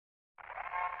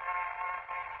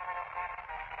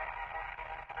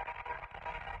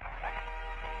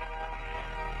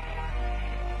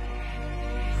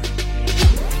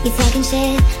You talking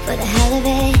shit for the hell of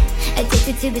it.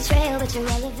 Addicted to betrayal, but you're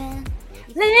relevant.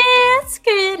 Let's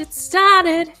get it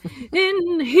started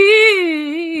in here.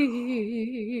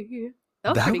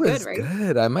 That was pretty good, right?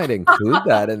 Good. I might include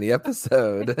that in the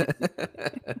episode.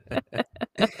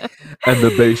 And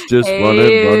the bass just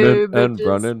running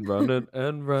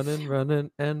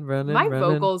and running. My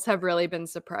vocals have really been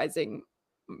surprising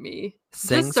me.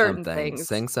 Sing Just certain something. things.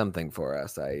 Sing something for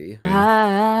us, IE.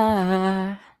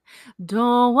 I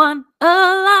don't want a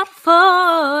lot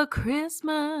for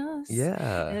Christmas.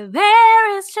 Yeah.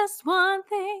 There is just one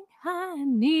thing I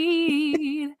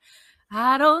need.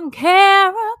 I don't care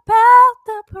about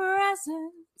the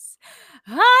presents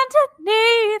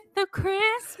underneath the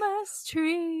Christmas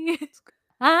tree.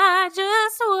 I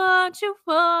just want you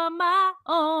for my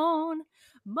own,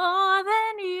 more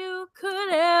than you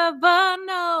could ever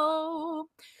know.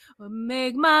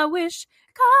 Make my wish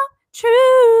come true.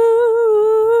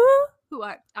 Ooh,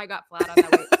 I got flat on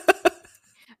that. Wait.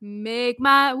 Make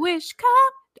my wish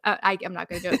come. I'm not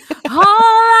going to do it. All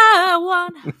I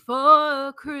want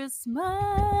for Christmas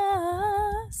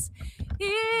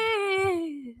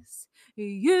is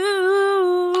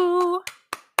you.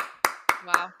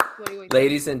 Wow. What do you think?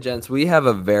 Ladies and gents, we have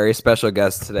a very special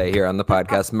guest today here on the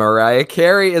podcast. Mariah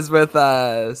Carey is with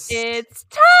us. It's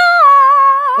time.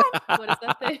 What is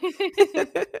that thing?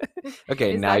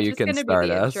 Okay, Is now that you just can gonna be start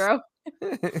the us. intro?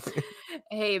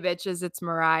 Hey, bitches, it's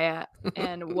Mariah,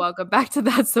 and welcome back to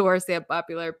That's the Worst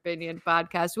Unpopular Opinion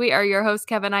podcast. We are your host,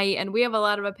 Kevin IE, and we have a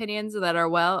lot of opinions that are,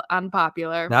 well,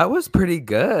 unpopular. That was pretty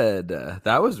good.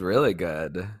 That was really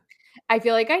good. I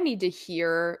feel like I need to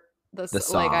hear this. The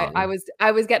Like I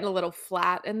song. was getting a little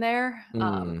flat in there.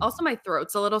 Also, my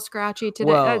throat's a little scratchy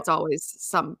today. Well- It's always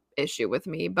some issue with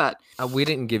me, but We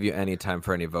didn't give you any time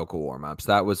for any vocal warm-ups.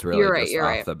 That was really You're right, just you're off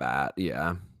right. the bat.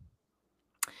 Yeah.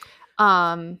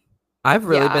 um, I've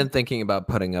really Yeah. been thinking about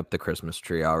putting up the Christmas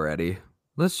tree already.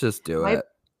 Let's just do it.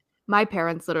 my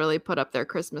parents literally put up their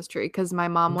Christmas tree because my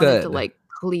mom wanted to Good. like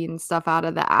clean stuff out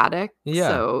of the attic. Yeah.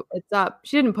 So it's up.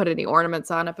 She didn't put any ornaments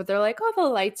on it, but they're like, oh, the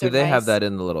lights Do are they have nice. that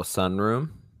in the little sunroom?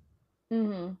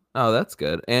 Mm-hmm. Oh, that's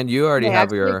good. And you already They have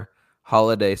actually- your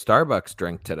holiday Starbucks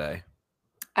drink today.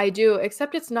 I do,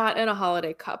 except it's not in a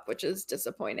holiday cup, which is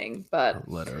disappointing. But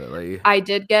Literally. I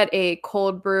did get a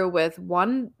cold brew with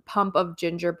 1 pump of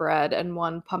gingerbread and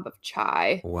 1 pump of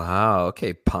chai. Wow.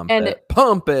 Okay. Pump And it.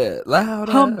 Pump it.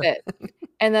 Louder. Pump it.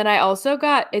 And then I also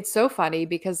got, it's so funny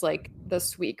because like the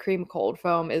sweet cream cold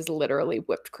foam is literally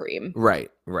whipped cream. Right.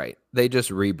 They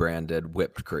just rebranded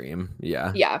whipped cream.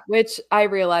 Yeah. Yeah, which I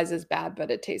realize is bad,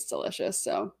 but it tastes delicious.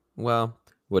 So Well,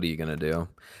 what are you gonna do?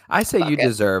 I say Fuck you it.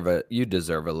 deserve it. You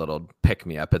deserve a little pick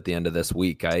me up at the end of this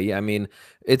week. I mean,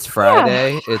 it's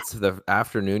Friday. It's the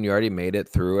afternoon. You already made it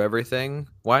through everything.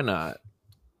 Why not?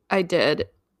 I did.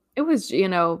 It was,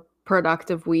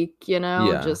 productive week,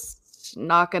 Yeah. just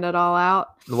knocking it all out.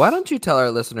 Why don't you tell our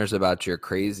listeners about your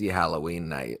crazy Halloween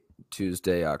night,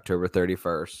 Tuesday, October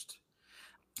 31st?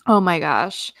 Oh my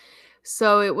gosh.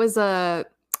 So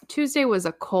Tuesday was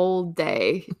a cold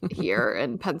day here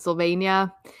in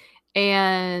Pennsylvania,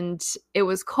 and it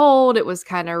was cold. It was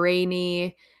kind of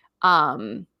rainy.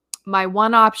 My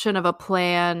one option of a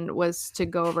plan was to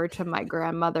go over to my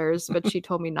grandmother's, but she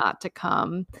told me not to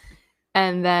come.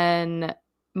 And then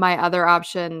my other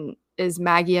option is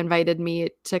Maggie invited me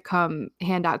to come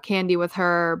hand out candy with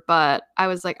her, but I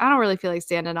was like, I don't really feel like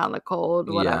standing out in the cold,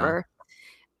 Yeah. whatever.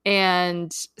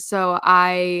 And so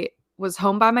I was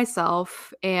home by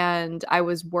myself, and I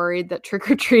was worried that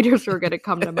trick-or-treaters were going to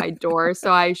come to my door.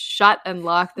 So I shut and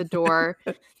locked the door.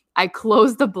 I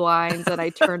closed the blinds and I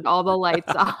turned all the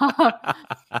lights off.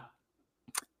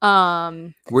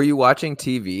 Were you watching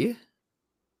TV?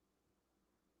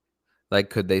 Like,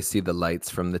 could they see the lights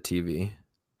from the TV?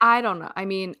 I don't know. I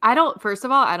mean, first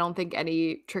of all, I don't think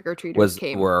any trick-or-treaters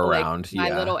were to, like, around, my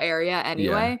yeah. little area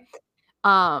anyway.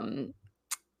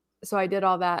 So I did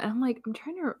all that, and I'm like,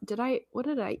 what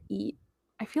did I eat?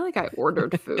 I feel like I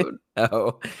ordered food.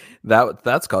 Oh,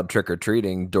 that's called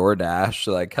trick-or-treating.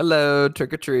 DoorDash, like, hello,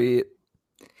 trick-or-treat.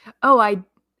 Oh,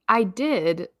 I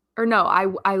did. Or no,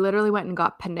 I literally went and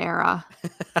got Panera.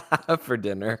 For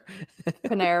dinner.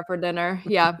 Panera for dinner.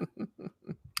 Yeah.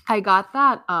 I got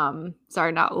that.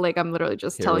 Sorry, not like I'm literally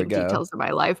just Here telling we go. details of my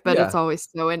life, but Yeah. it's always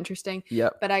so interesting.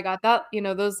 Yep. But I got that,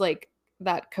 those like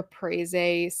that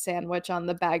caprese sandwich on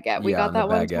the baguette. We Yeah, got on the that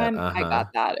one baguette, time. I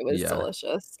got that. It was Yeah.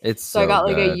 delicious. It's So I got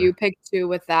like a good. you pick two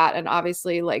with that, and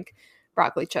obviously like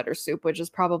broccoli cheddar soup, which is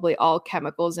probably all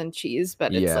chemicals and cheese,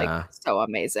 but it's Yeah. like so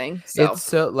amazing. So It's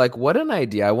so like, what an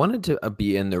idea. I wanted to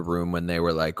be in the room when they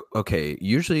were like, okay,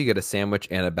 usually you get a sandwich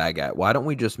and a baguette. Why don't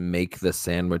we just make the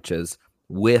sandwiches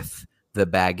with the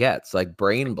baguettes, like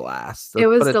brain blasts. It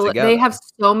Let's was put it they together. have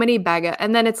so many baguette,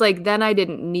 and then it's like, then I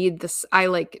didn't need this. I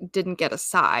like didn't get a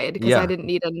side because I Yeah, didn't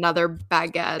need another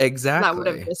baguette. That would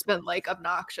have exactly. just been like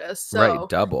obnoxious. Right, So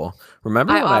double.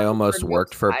 Remember I when I opted for almost no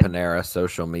worked for side. Panera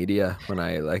social media when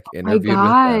I like My interviewed with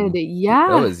God, them? That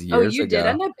yeah. was Oh, years you did ago.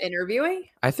 end up interviewing?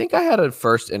 I think I had a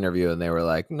first interview and they were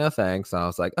like, "No thanks." And I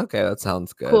was like, "Okay, that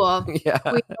sounds good." Cool. Yeah.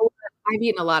 Well, you know what? I've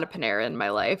eaten a lot of Panera in my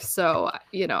life, so,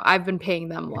 I've been paying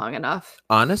them long enough.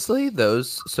 Honestly,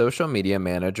 those social media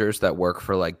managers that work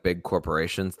for like big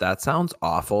corporations, that sounds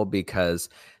awful because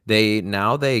they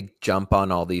jump on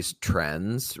all these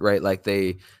trends, right? Like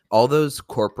all those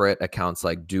corporate accounts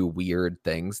like do weird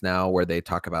things now where they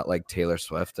talk about like Taylor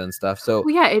Swift and stuff. So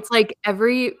Well, yeah, it's like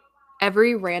every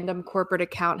random corporate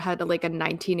account had like a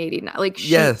 1989, like Sheets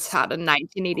yes, had a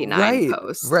 1989 right,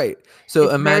 post. right. So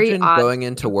It's very imagine odd going to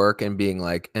into me. work and being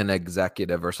like an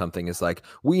executive or something is like,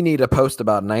 we need a post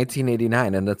about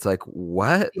 1989. And it's like,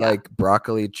 what? Yeah, Like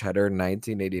broccoli cheddar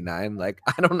 1989? Like,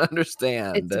 I don't it's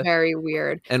understand. very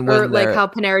weird. And Or when like they're, how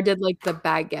Panera did like the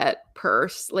baguette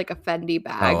purse, like a Fendi oh,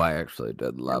 bag. I actually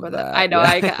did love Remember that? that. I know,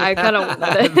 Yeah. I kind of I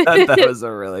thought wanted that it. was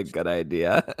a really good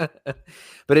idea.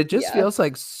 But it just Yeah. feels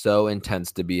like so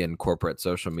intense to be in corporate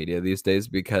social media these days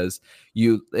because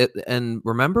and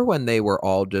remember when they were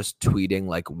all just tweeting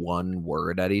like one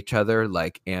word at each other,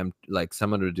 like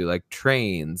someone would do like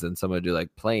trains and someone would do like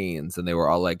planes, and they were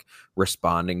all like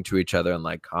responding to each other and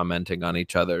like commenting on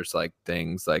each other's like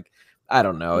things. Like, I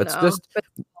don't know. No, but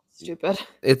stupid.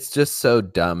 It's just so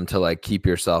dumb to like keep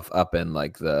yourself up in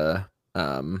like the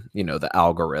the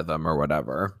algorithm or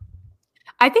whatever.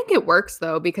 I think it works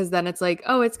though, because then it's like,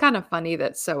 oh, it's kind of funny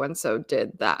that so and so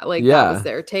did that. Like that was Yeah.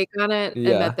 their take on it, and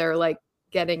Yeah. that they're like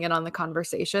getting in on the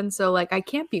conversation. So like I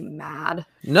can't be mad.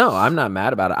 No, I'm not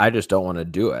mad about it. I just don't want to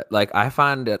do it. Like, I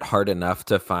find it hard enough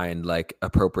to find like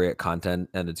appropriate content,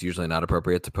 and it's usually not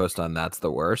appropriate to post on That's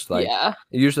the Worst. Like, Yeah.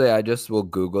 usually I just will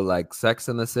Google like Sex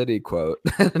in the City quote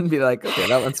and be like, okay,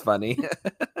 that one's funny.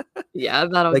 Yeah,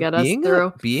 that'll Like get us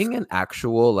through. being an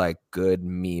actual like good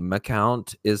meme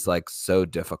account is like so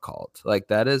difficult. Like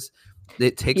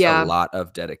it takes a Yeah. lot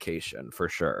of dedication for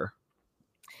sure.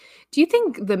 Do you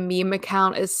think the meme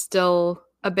account is still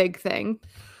a big thing?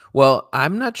 Well,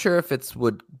 I'm not sure if it's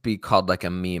would be called like a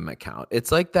meme account.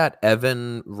 It's like that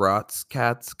Evan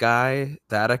Rotzkatz guy,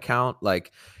 that account.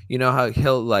 Like, you know how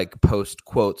he'll like post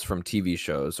quotes from TV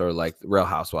shows or like Real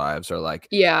Housewives or like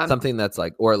Yeah. something that's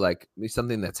like, or like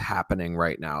something that's happening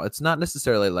right now. It's not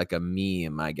necessarily like a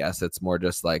meme, I guess. It's more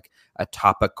just like a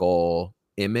topical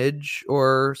image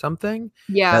or something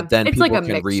Yeah. that then It's like people a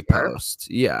can mixture. repost.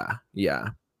 Yeah. Yeah.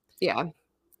 Yeah.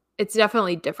 It's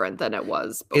definitely different than it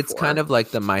was It's kind before. of like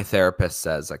the My Therapist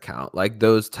Says account, like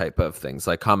those type of things,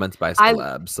 like comments by I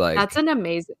celebs, That's like an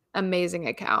amazing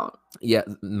account. yeah,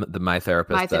 the My My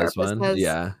Therapist Says therapist one, says,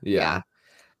 yeah, yeah, yeah.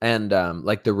 and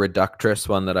like the Reductress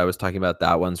one that I was talking about,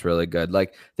 that one's really good.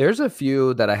 Like, there's a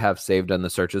few that I have saved on the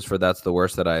searches for That's the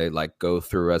Worst that I like go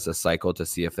through as a cycle to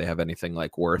see if they have anything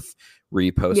like worth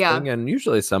Yeah. reposting, and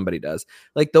usually somebody does.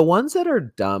 Like the ones that are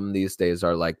dumb these days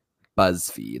are like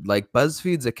BuzzFeed. Like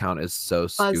BuzzFeed's account is so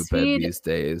stupid BuzzFeed these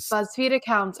days. BuzzFeed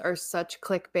accounts are such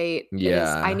clickbait. I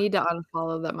Yeah. need to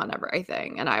unfollow them on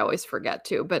everything, and I always forget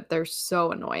to, but they're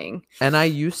so annoying. And I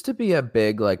used to be a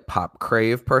big like Pop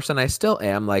Crave person. I still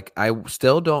am. Like, I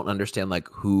still don't understand like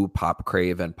who Pop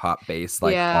Crave and Pop Bass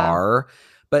like Yeah. are.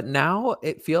 But now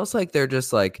it feels like they're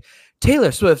just like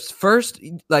Taylor Swift's first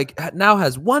like now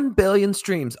has 1 billion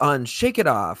streams on Shake It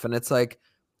Off. And it's like,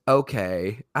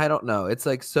 okay, I don't know. It's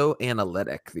like so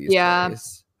analytic these Yeah.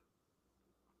 days.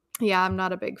 Yeah, I'm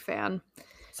not a big fan.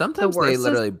 Sometimes they worst is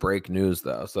literally break news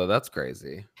though. So that's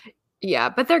crazy. Yeah,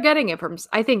 but they're getting it from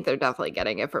I think they're definitely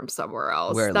getting it from somewhere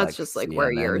else. Where That's like just like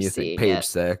where CNN, you're you think seeing Page it.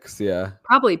 6, yeah.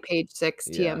 Probably Page 6,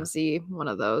 Yeah. TMZ, one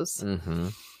of those.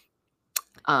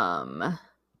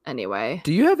 Anyway.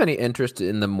 Do you have any interest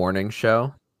in the morning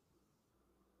show?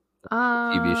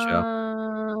 TV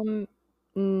show?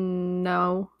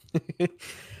 No.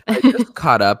 I just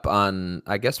caught up on,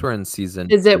 I guess we're in season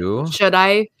Is it 2. should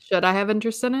I have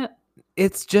interest in it?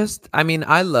 It's just, I mean,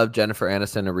 I love Jennifer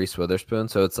Aniston and Reese Witherspoon,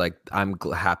 so it's like I'm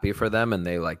happy for them and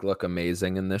they like look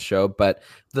amazing in this show, but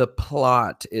the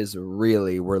plot is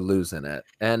really, we're losing it.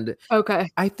 And Okay.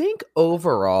 I think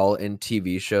overall in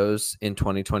TV shows in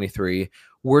 2023,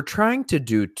 we're trying to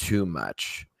do too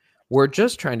much. We're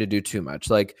just trying to do too much.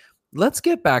 Like, let's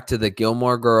get back to the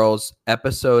Gilmore Girls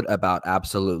episode about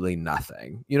absolutely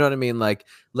nothing. You know what I mean? Like,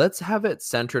 let's have it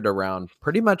centered around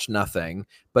pretty much nothing,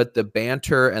 but the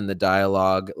banter and the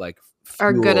dialogue like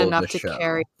Are good fuel enough the to show.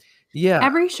 carry. Yeah.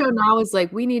 Every show now is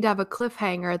like, we need to have a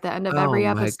cliffhanger at the end of Oh every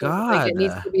my episode. Like, it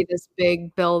needs god. to be this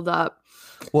big build up.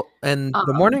 Well, and the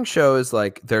Um, morning show is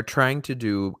like they're trying to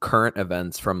do current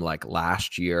events from like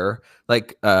last year.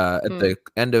 Like at mm, the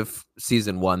end of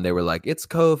season 1, they were like, it's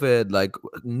COVID, like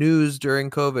news during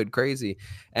COVID, crazy.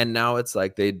 And now it's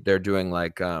like they're doing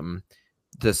like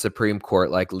the Supreme Court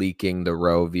like leaking the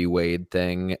Roe v. Wade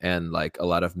thing and like a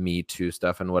lot of Me Too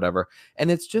stuff and whatever. And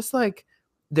it's just like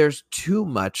there's too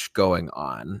much going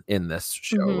on in this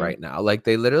show mhm. right now. Like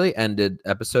they literally ended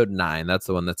episode 9. That's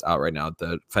the one that's out right now.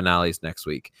 The finale's next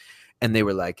week. And they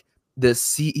were like, the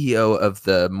CEO of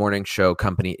the morning show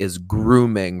company is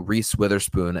grooming Reese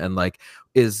Witherspoon and like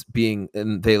is being,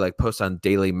 and they like post on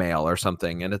Daily Mail or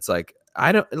something. And it's like,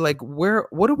 I don't like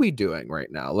what are we doing right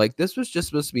now? Like this was just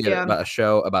supposed to be Yeah. about a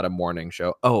show about a morning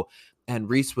show. Oh, and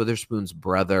Reese Witherspoon's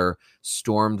brother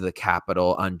stormed the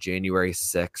Capitol on January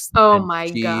 6th. Oh And my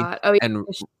she god. Oh, yeah, and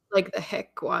she's like the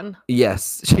hick one.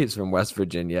 yes, she's from West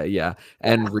Virginia. Yeah. Yeah,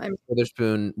 And Reese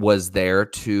Witherspoon was there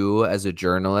too as a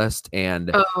journalist,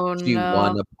 and oh she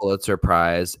won no. a Pulitzer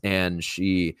Prize, and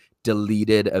she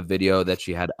deleted a video that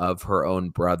she had of her own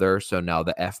brother. So now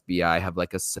the FBI have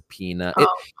like a subpoena. It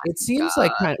Oh it seems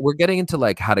god. like we're getting into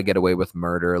like How to Get Away with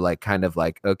Murder, like kind of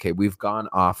like, okay, we've gone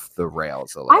off the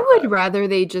rails a I little would bit. rather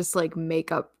they just like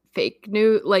make up fake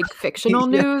news, like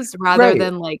fictional Yeah, news, rather right.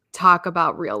 than like talk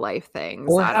about real life things.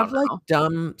 Or I have don't like know.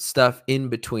 dumb stuff in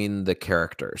between the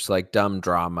characters, like dumb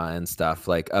drama and stuff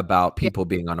like about Yeah, people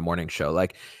being on a morning show.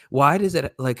 Like, why does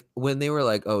it like when they were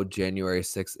like, oh, January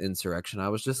 6th insurrection? I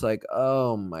was just like,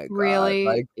 oh my God, really?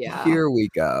 like Yeah. here we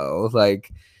go.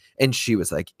 Like, and she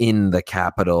was like in the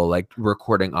Capitol, like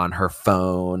recording on her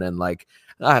phone, and like,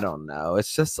 I don't know.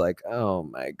 It's just like, oh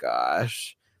my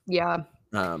gosh. Yeah.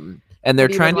 And they're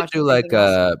Have you been trying to watching do like anything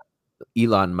else? a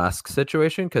Elon Musk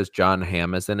situation because John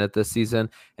Hamm is in it this season,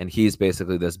 and he's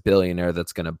basically this billionaire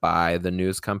that's going to buy the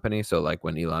news company. So like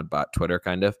when Elon bought Twitter,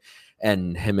 kind of,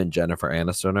 and him and Jennifer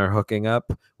Aniston are hooking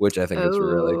up, which I think is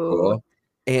really Oh, cool.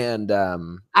 And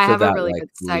I so have a that really like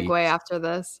good segue leaked. after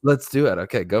this. Let's do it.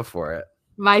 Okay, go for it.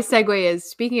 My segue is,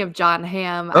 speaking of John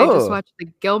Hamm, I just Oh, watched the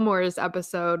Gilmore's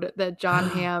episode that John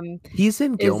Hamm he's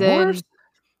in is Gilmore's? in.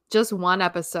 Just one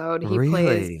episode. He plays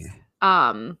Really?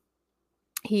 um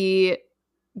he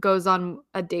goes on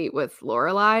a date with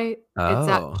Lorelai. It's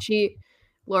at Oh,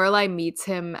 Lorelai meets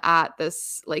him at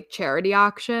this like charity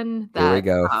auction here we that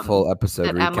go. Full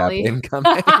episode recap Emily.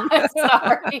 incoming.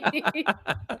 Sorry.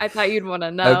 I thought you'd want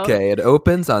to know. Okay, it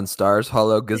opens on Stars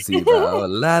Hollow Gazebo.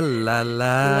 La la Right.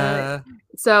 la.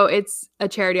 So it's a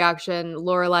charity auction.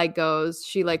 Lorelai goes,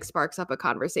 she like sparks up a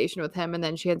conversation with him, and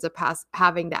then she ends up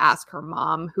having to ask her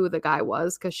mom who the guy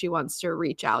was because she wants to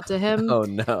reach out to him. Oh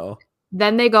no.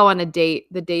 Then they go on a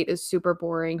date. The date is super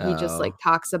boring. He just like Oh.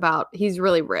 talks about, he's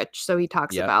really rich, so he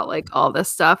talks Yep. about like all this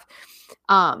stuff.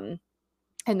 And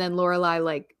then Lorelai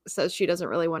like says she doesn't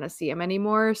really want to see him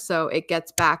anymore. So it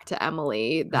gets back to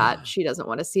Emily that she doesn't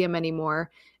want to see him anymore.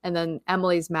 And then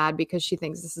Emily's mad because she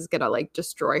thinks this is gonna like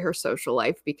destroy her social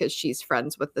life because she's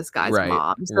friends with this guy's Right,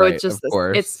 mom. So right, it's just of this,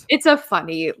 course. it's a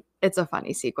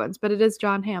funny sequence, but it is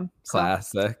John Hamm. So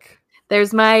Classic.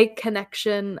 there's my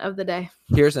connection of the day.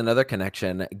 Here's another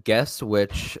connection. Guess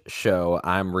which show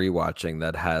I'm rewatching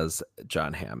that has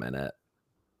John Hamm in it?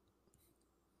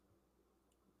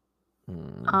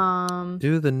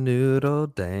 Do the noodle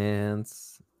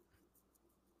dance.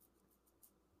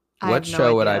 I What have no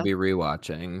show would I idea. be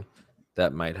rewatching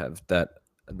that might have that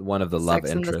one of the love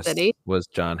Sex and the interests City. was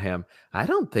John Hamm? I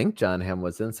don't think John Hamm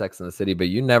was in Sex and the City, but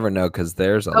you never know because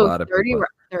there's a Oh, lot of 30 people.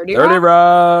 30 30 Rock?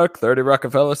 Rock, 30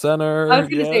 Rockefeller Center. I was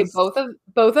gonna say Yes.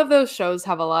 both of those shows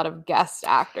have a lot of guest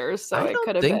actors, so I it could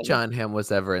don't have think been. John Hamm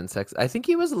was ever in Sex. I think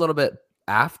he was a little bit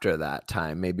after that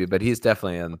time, maybe, but he's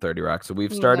definitely in 30 Rock. So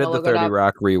we've I'm started gonna the look it 30 up.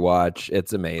 Rock rewatch.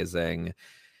 It's amazing.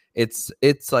 It's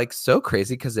like so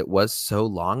crazy because it was so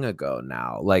long ago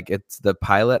now. Like it's the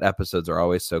pilot episodes are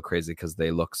always so crazy because they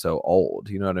look so old.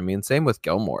 You know what I mean? Same with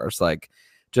Gilmore's. Like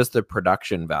just the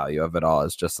production value of it all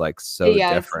is just like so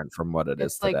Yeah, different from what it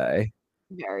is it's like today.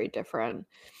 very different.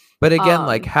 But again,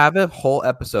 like Um, have a whole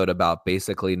episode about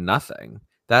basically nothing.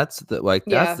 That's the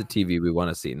yeah. TV we want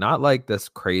to see. Not like this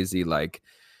crazy like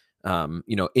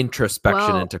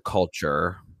introspection Well, into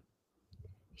culture.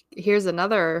 here's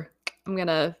another. I'm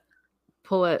gonna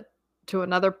pull it to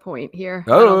another point here.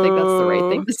 I don't think that's the right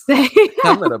thing to say.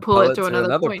 I'm gonna Pull it to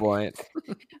another point. point.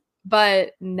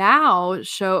 But now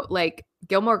show like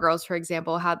Gilmore Girls, for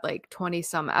example, had like 20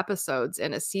 some episodes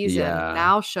in a season. Yeah.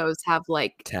 Now shows have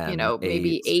like 10,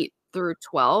 maybe 8. 8 through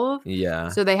 12. Yeah.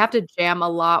 So they have to jam a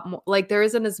lot more. Like there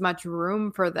isn't as much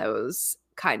room for those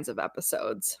kinds of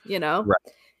episodes, Right.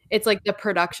 it's like the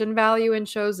production value in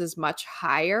shows is much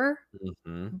higher,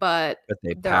 but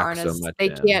they there pack aren't so as much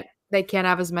they in. can't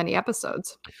have as many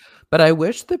episodes. But I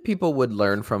wish that people would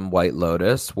learn from White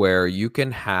Lotus, where you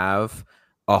can have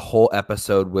a whole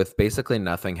episode with basically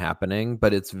nothing happening,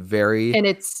 but it's very And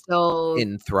it's still but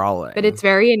enthralling. it's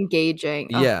very engaging.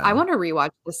 Ugh, Yeah. I want to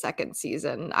rewatch the second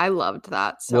season. I loved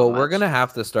that so Well, much. we're gonna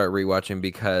have to start rewatching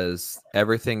because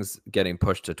everything's getting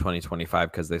pushed to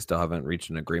 2025 because they still haven't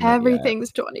reached an agreement yet.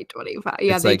 Everything's 2025.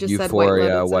 Yeah, It's they like just said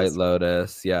Euphoria, White White Lotus.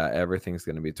 Lotus. Yeah, everything's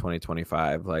gonna be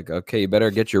 2025. Like, okay, you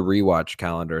better get your rewatch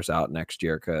calendars out next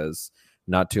year because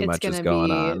not too It's much is gonna going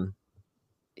be on.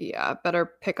 Yeah,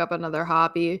 better pick up another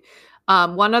hobby.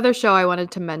 One other show I wanted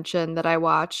to mention that I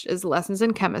watched is Lessons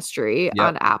in Chemistry Yep.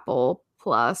 on Apple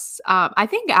Plus. I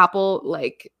think Apple,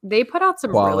 like, they put out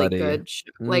some really Quality.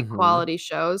 good quality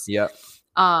shows. Yep.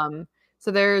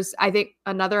 So there's, I think,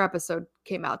 another episode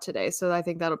came out today, so I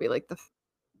think that'll be like the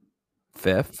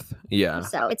 5th. Yeah.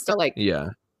 so it's still like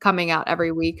coming out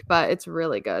every week, but it's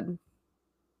really good.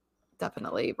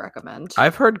 Definitely recommend.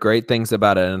 I've heard great things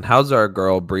about it. And how's our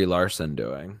girl Brie Larson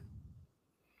doing?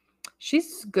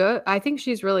 She's good. I think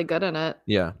she's really good in it.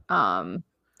 Yeah.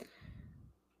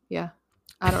 Yeah.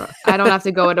 I don't have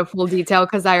to go into full detail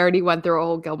because I already went through a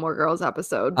whole Gilmore Girls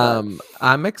episode. But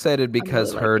I'm excited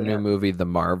because really her liking new it. movie, The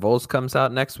Marvels, comes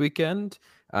out next weekend.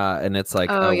 And it's like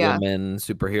a woman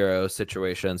superhero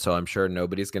situation. So I'm sure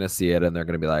nobody's going to see it. And they're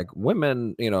going to be like,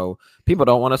 women, people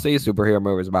don't want to see superhero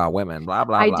movies about women, blah,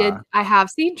 blah, blah. I have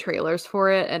seen trailers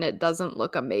for it and it doesn't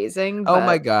look amazing. Oh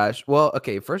my gosh. Well,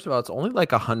 okay. First of all, it's only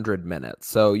like 100 minutes.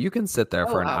 So you can sit there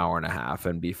for an hour and a half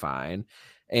and be fine.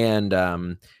 And,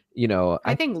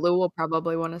 I think Lou will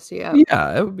probably want to see it.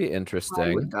 Yeah, it would be interesting.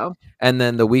 I would go. And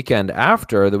then the weekend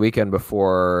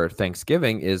before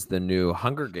Thanksgiving is the new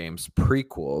Hunger Games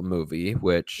prequel movie,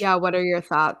 which... Yeah, what are your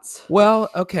thoughts? Well,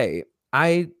 okay.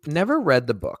 I never read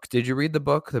the book. Did you read the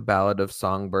book, The Ballad of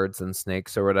Songbirds and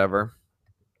Snakes or whatever?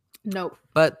 Nope.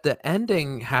 But the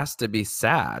ending has to be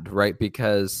sad, right?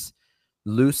 Because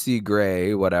Lucy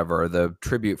Gray, whatever, the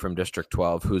tribute from District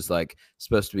 12, who's like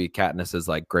supposed to be Katniss's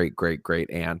like great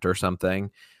aunt or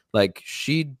something, like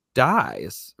she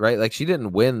dies, right? Like she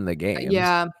didn't win the games.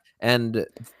 Yeah. And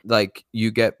like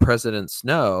you get President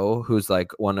Snow, who's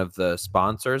like one of the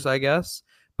sponsors, I guess,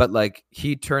 but like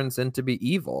he turns into be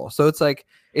evil. So it's like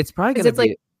it's probably going to be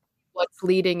like what's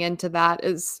leading into that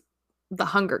is the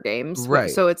Hunger Games,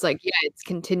 right? So it's like, yeah, it's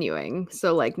continuing.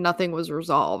 So like nothing was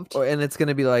resolved, and it's going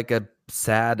to be like a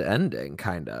sad ending,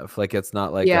 kind of like it's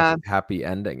not like a happy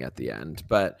ending at the end,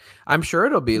 but I'm sure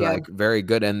it'll be like very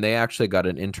good. And they actually got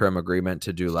an interim agreement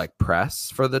to do like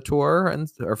press for the tour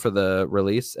or for the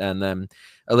release. And then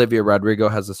Olivia Rodrigo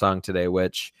has a song today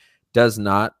which does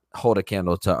not hold a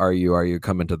candle to Are You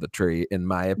Coming to the Tree, in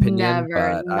my opinion.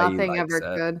 Never, nothing ever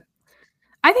good.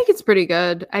 I think it's pretty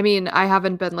good. I mean, I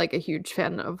haven't been like a huge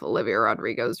fan of Olivia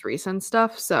Rodrigo's recent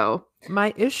stuff, so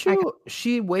my issue,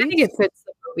 she waits. I think it fits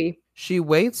the movie. She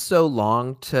waits so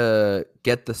long to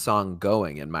get the song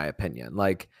going, in my opinion.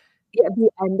 Like, yeah,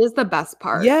 the end is the best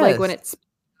part. Yes. Like when it's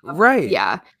right.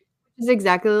 Yeah, it's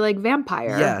exactly like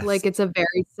Vampire. Yes. Like it's a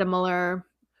very similar.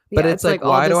 But it's like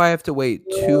why do I have to wait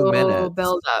 2 minutes?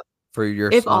 Build up. For your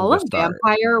if song all to of start.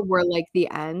 Vampire were like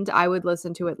the end, I would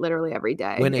listen to it literally every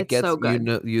day. When it it's gets, so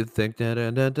good. you think that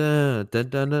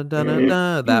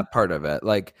part of it,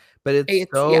 like, but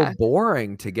it's so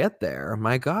boring to get there.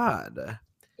 My God.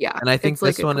 Yeah, and I think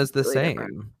this like one is the same.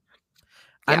 Different.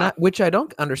 And which I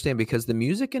don't understand because the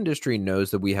music industry knows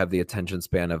that we have the attention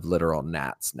span of literal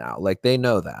gnats now. Like they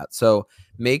know that. So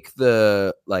make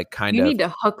the like you need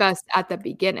to hook us at the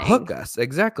beginning. Hook us,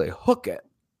 exactly. Hook it.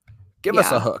 Give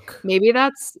us a hook. Maybe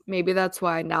that's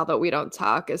why Now That We Don't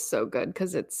Talk is so good,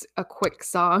 because it's a quick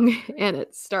song and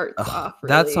it starts off really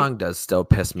that song does still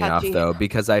piss me off though,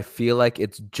 because I feel like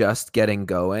it's just getting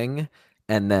going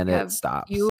and then it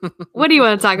stops. What do you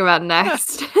want to talk about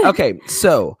next? Okay,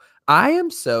 so I am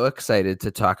so excited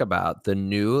to talk about the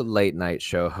new late night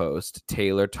show host,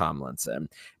 Taylor Tomlinson.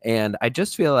 And I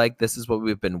just feel like this is what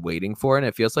we've been waiting for. And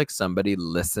it feels like somebody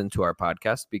listened to our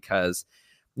podcast because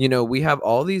we have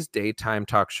all these daytime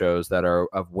talk shows that are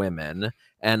of women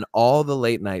and all the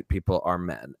late night people are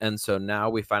men. And so now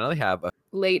we finally have a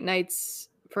late night's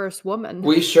first woman.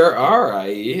 We sure are,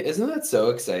 IE. Isn't that so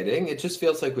exciting? It just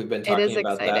feels like we've been talking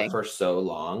about that for so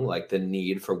long, like the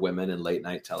need for women in late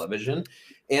night television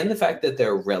and the fact that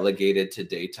they're relegated to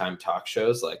daytime talk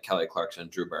shows like Kelly Clarkson,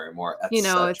 Drew Barrymore,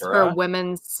 etc. It's for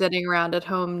women sitting around at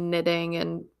home knitting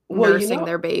and nursing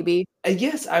their baby.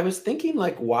 Yes, I was thinking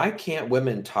like, why can't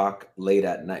women talk late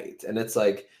at night? And it's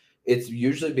like, it's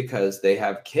usually because they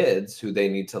have kids who they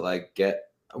need to like get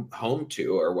home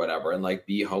to or whatever, and like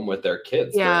be home with their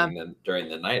kids Yeah. during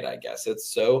the night. I guess it's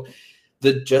so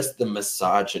the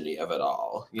misogyny of it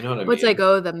all. You know what I Well, it's mean? like,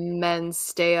 oh, the men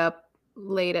stay up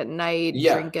late at night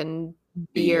Yeah, drinking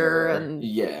beer beer, and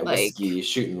yeah, like whiskey,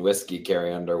 shooting whiskey,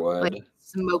 Carrie Underwood.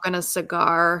 smoking a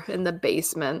cigar in the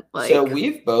basement. So Like,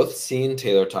 we've both seen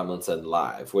Taylor Tomlinson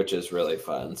live, which is really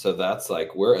fun. So that's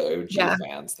like we're OG yeah.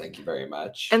 fans. Thank you very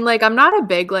much. And like, I'm not a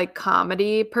big like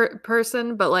comedy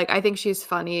person, but like, I think she's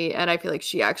funny, and I feel like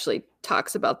she actually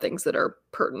talks about things that are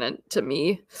pertinent to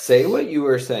me. Say what you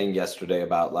were saying yesterday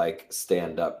about like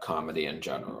stand-up comedy in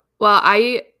general. Well,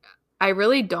 I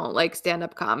really don't like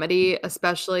stand-up comedy,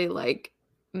 especially like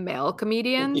male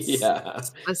comedians Yeah.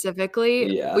 specifically.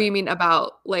 What Yeah. you mean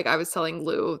about like I was telling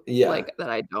Lou Yeah. like that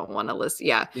I don't want to listen.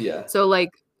 Yeah. Yeah. So like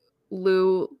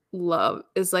Lou Love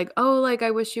is like, "Oh, like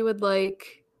I wish you would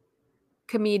like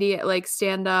comedian like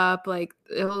stand up, like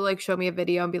it'll like show me a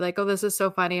video and be like, "Oh, this is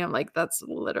so funny." I'm like, "That's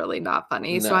literally not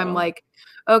funny." So I'm No. like,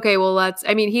 "Okay, well, let's."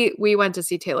 I mean, we went to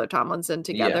see Taylor Tomlinson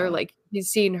together. Yeah. Like he's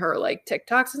seen her like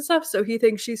TikToks and stuff, so he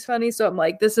thinks she's funny. So I'm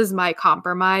like, "This is my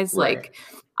compromise." Right. Like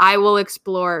I will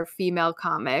explore female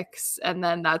comics, and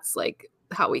then that's like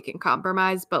how we can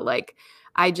compromise, but like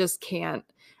I just can't.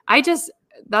 I just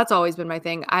That's always been my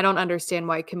thing. I don't understand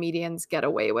why comedians get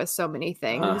away with so many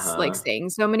things, like Uh-huh. saying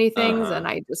so many things, and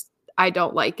Uh-huh. I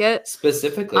don't like it.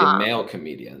 Specifically Um, male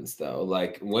comedians though.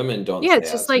 Like women don't yeah, say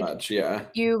it's just as like much. Yeah.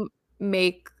 you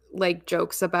make like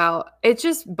jokes about it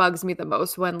just bugs me the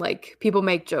most when like people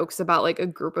make jokes about like a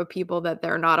group of people that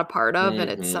they're not a part of and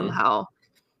it's Mm-hmm. somehow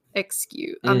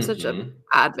excuse. I'm such a Mm-hmm.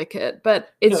 advocate, but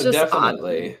it's No, just odd to me.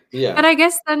 definitely. Yeah. And I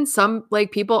guess then some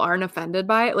like people aren't offended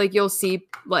by it. Like you'll see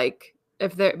like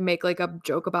if they make like a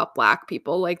joke about black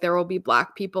people, like there will be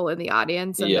black people in the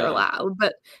audience and they're Yeah. loud.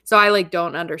 But so I like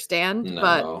don't understand.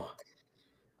 No.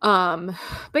 Um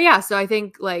but yeah, so I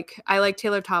think like I like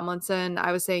Taylor Tomlinson.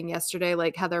 I was saying yesterday,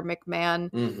 like Heather McMahon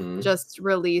Mm-hmm. just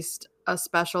released a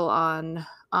special on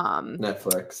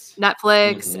Netflix.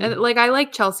 Netflix. And Mm-hmm. like I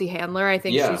like Chelsea Handler. I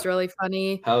think Yeah. she's really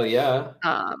funny. Hell yeah.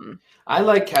 Um I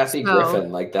like Kathy so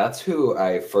Griffin. Like that's who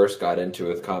I first got into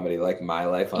with comedy, like My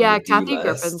Life on the yeah, D Kathy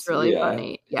Griffin's list. really Yeah.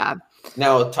 funny. Yeah.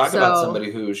 Now talk about So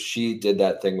somebody who she did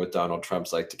that thing with Donald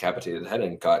Trump's like decapitated head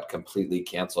and got completely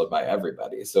canceled by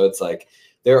everybody. So it's like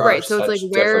there are right, so it's like, such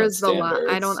where different is the line?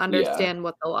 I don't standards. Yeah. understand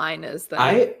what the line is then.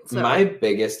 My So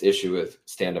biggest issue with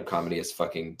stand-up comedy is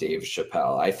fucking Dave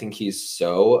Chappelle. I think he's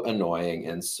so annoying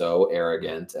and so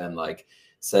arrogant and like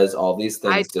says all these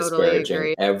I things totally disparaging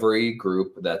agree. every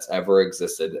group that's ever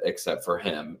existed except for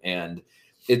him. And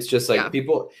it's just like Yeah.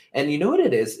 people, and you know what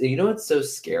it is? You know what's so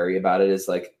scary about it is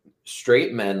like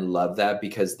straight men love that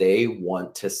because they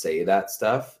want to say that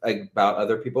stuff about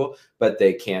other people, but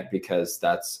they can't because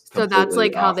that's So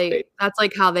completely off base. that's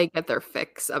like how they get their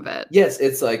fix of it. Yes,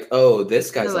 it's like, "Oh,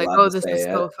 this They're guy's like, allowed "Oh, to this say is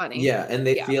so it." funny." Yeah, and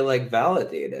they Yeah. feel, like,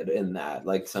 validated in that,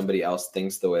 like, somebody else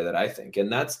thinks the way that I think,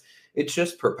 and it's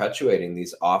just perpetuating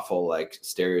these awful, like,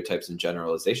 stereotypes and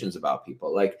generalizations about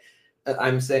people, like,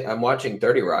 I'm watching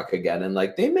 30 Rock again, and,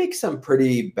 like, they make some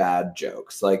pretty bad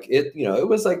jokes, like, it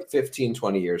was, like, 15,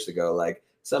 20 years ago, like,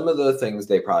 some of the things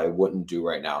they probably wouldn't do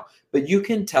right now, but you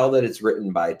can tell that it's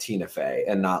written by Tina Fey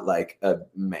and not, like, a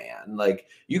man, like,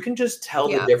 you can just tell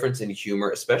the Yeah. difference in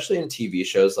humor, especially in TV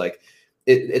shows. Like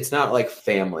it's not like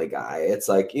Family Guy. It's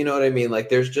like, you know what I mean? Like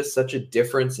there's just such a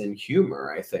difference in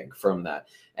humor, I think, from that.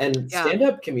 And Yeah.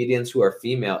 stand-up comedians who are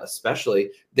female,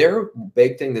 especially, their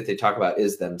big thing that they talk about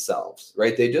is themselves,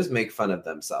 right? They just make fun of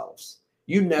themselves.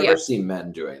 You never Yeah. see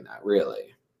men doing that,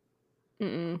 really.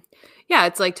 Mm-mm. Yeah,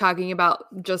 it's like talking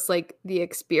about just like the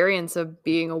experience of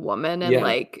being a woman and Yeah.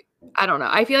 like I don't know.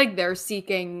 I feel like they're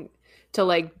seeking to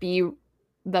like be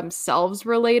themselves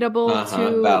relatable Uh-huh.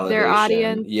 to their Validation.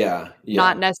 audience, Yeah.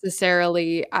 not Yeah.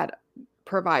 necessarily at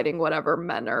providing whatever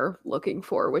men are looking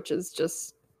for, which is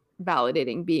just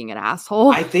validating being an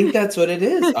asshole. I think that's what it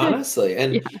is, honestly.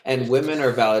 Yeah. And women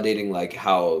are validating like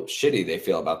how shitty they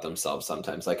feel about themselves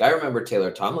sometimes. Like I remember Taylor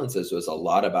Tomlinson's was a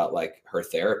lot about like her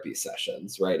therapy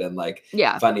sessions, right? And like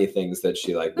Yeah. funny things that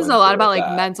she like There's went a lot through about with like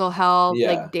that. mental health,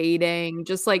 Yeah, like dating,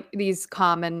 just like these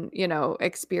common,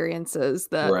 experiences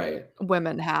that right.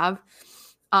 women have.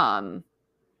 Um,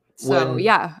 so When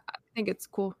yeah, I think it's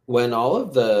cool. when all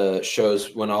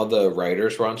the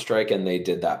writers were on strike and they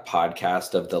did that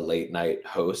podcast of the late night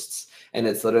hosts, and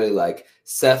it's literally like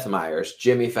Seth Meyers,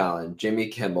 Jimmy Fallon, Jimmy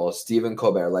Kimmel, Stephen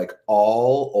Colbert, like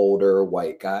all older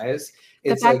white guys.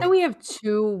 The It's fact that like we have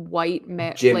two white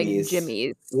like Jimmy's.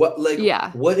 Jimmys. What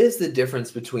Yeah. what is the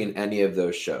difference between any of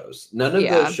those shows? None of those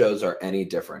Yeah. shows are any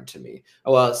different to me.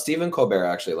 Oh, well, Stephen Colbert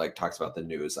actually like talks about the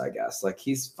news, I guess. Like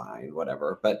he's fine,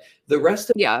 whatever. But the rest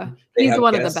of Yeah. them, they He's have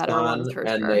one of the guests better ones on for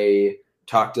and sure. they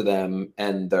talk to them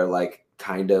and they're like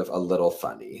kind of a little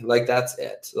funny. Like that's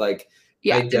it. Like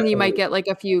Yeah, I and you might definitely get like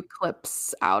a few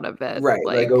clips out of it. right.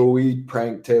 Like, Like, oh, we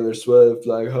pranked Taylor Swift,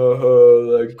 like ho ho,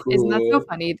 like isn't that so cool.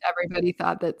 funny? Everybody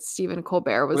thought that Stephen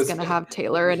Colbert was Was gonna have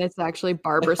Taylor, and it's actually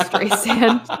Barbara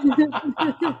Streisand.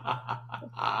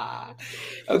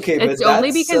 Okay, but It's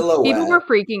only that because people were silhouette,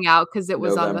 freaking out because it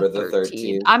was on the November the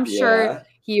 13th. 13th. I'm sure Yeah.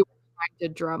 he was trying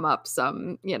to drum up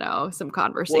some, some Well,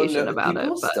 conversation no, about it,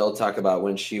 people but still talk about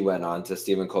when she went on to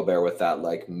Stephen Colbert with that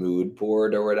like mood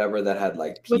board or whatever that had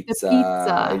like with the pizza.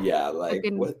 pizza, Yeah, like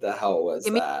fucking what the hell was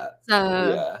give me that?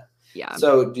 pizza. Yeah. Yeah.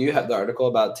 So, do you have the article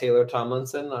about Taylor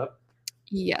Tomlinson up?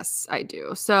 Yes, I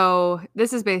do. So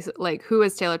this is basically like, who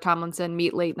is Taylor Tomlinson?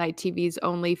 Meet late night TV's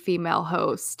only female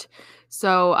host.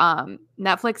 So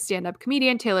Netflix stand-up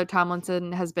comedian Taylor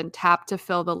Tomlinson has been tapped to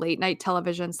fill the late night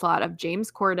television slot of James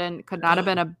Corden. Could not have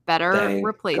been a better Thank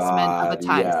replacement of a God.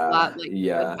 time slot. Yeah. Like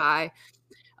Yeah. goodbye.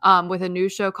 With a new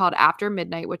show called After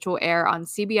Midnight, which will air on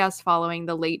CBS following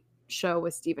the Late Show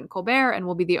with Stephen Colbert, and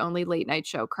will be the only late night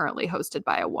show currently hosted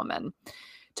by a woman.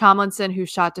 Tomlinson, who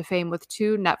shot to fame with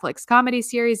 2 Netflix comedy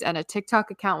series and a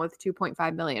TikTok account with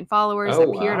 2.5 million followers,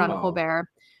 Oh, appeared on wow. Colbert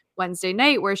Wednesday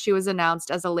night, where she was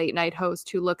announced as a late night host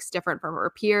who looks different from her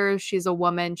peers. She's a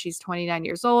woman, she's 29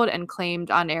 years old, and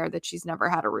claimed on air that she's never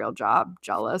had a real job.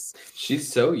 Jealous. She's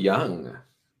so young.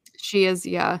 She is,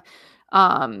 yeah.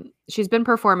 She's been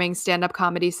performing stand-up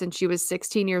comedy since she was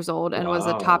 16 years old and was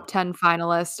a top Wow. 10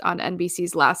 finalist on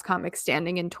NBC's Last Comic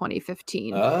Standing in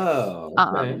 2015. Oh,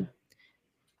 okay.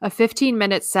 A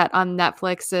 15-minute set on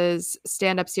Netflix's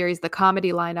stand-up series The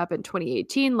Comedy Lineup in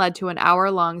 2018 led to an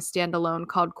hour-long standalone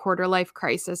called Quarter Life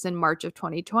Crisis in March of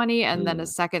 2020, and then a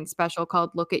second special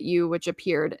called Look at You, which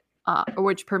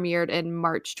premiered in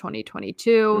March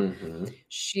 2022. Mhm.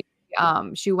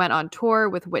 She went on tour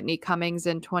with Whitney Cummings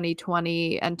in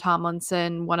 2020, and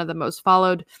Tomlinson, one of the most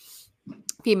followed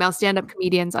female stand-up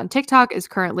comedians on TikTok, is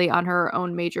currently on her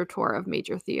own major tour of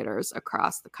major theaters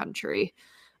across the country.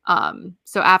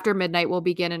 So After Midnight will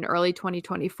begin in early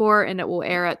 2024, and it will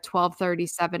air at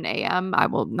 12:37 a.m. I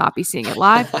will not be seeing it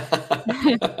live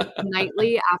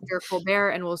nightly after Colbert,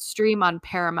 and will stream on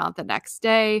Paramount the next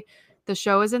day. The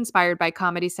show is inspired by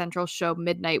Comedy Central's show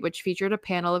Midnight, which featured a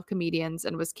panel of comedians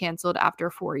and was canceled after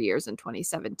 4 years in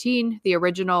 2017. The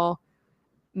original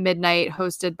Midnight,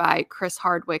 hosted by Chris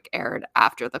Hardwick, aired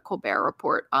after the Colbert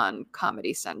Report on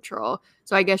Comedy Central.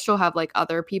 So I guess she'll have like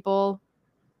other people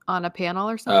on a panel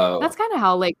or something. Oh. That's kind of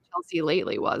how like Chelsea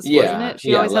lately was, wasn't Yeah, it?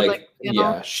 She yeah, always had like like a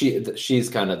panel. yeah, she's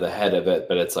kind of the head of it,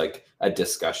 but it's like a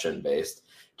discussion based.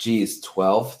 Geez,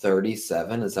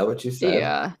 12:37, is that what you said?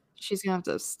 Yeah, she's gonna have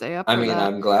to stay up I for mean, that.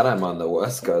 I'm glad I'm on the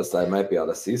West Coast. I might be able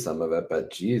to see some of it,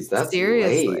 but geez, that's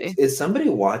Seriously. late. Is somebody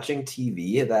watching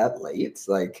TV that late?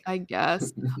 Like I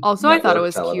guess. Also, I thought it network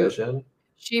was cute. television?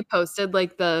 She posted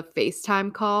like the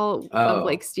FaceTime call of Oh.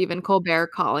 like Stephen Colbert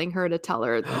calling her to tell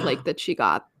her like that she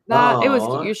got that. It was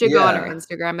cute. Oh, You should go on her yeah.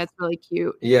 Instagram. It's really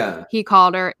cute. Yeah. He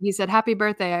called her. He said, "Happy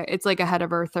birthday." It's like ahead of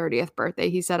her 30th birthday.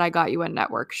 He said, "I got you a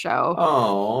network show."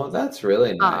 Oh, that's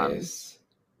really nice.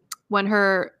 When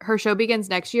her show begins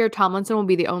next year, Tomlinson will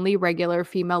be the only regular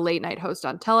female late night host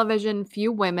on television.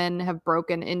 Few women have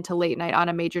broken into late night on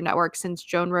a major network since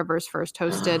Joan Rivers first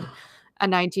hosted a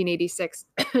 1986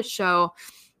 show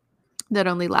that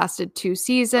only lasted 2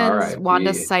 seasons. R.I.P.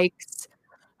 Wanda Sykes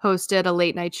hosted a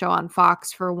late night show on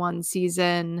Fox for 1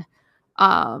 season.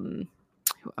 I'm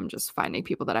just finding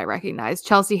people that I recognize.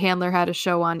 Chelsea Handler had a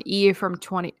show on E! From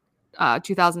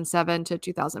 2007 to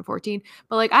 2014.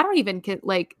 But like, I don't even get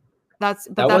like that's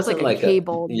like wasn't a like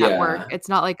cable network. yeah. It's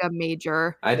not like a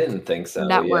major I didn't think so.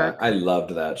 network. Yeah, I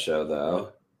loved that show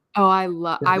though. Oh, I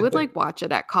would like watch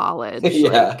it at college. Yeah,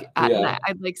 Like at yeah. night.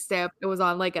 I'd like stay up. It was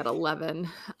on like at 11.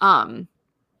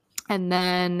 And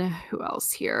then who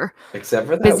else here? Except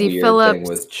for that Busy weird Phillips. thing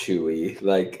with Chewy.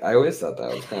 Like I always thought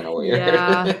that was kind of weird.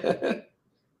 Yeah.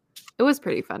 It was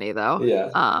pretty funny though. Yeah.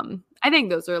 I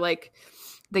think those are like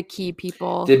the key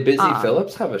people. Did Busy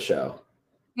Phillips have a show?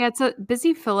 Yeah,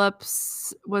 Busy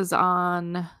Phillips was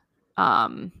on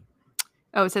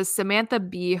it says Samantha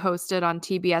Bee hosted on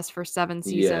TBS for 7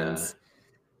 seasons.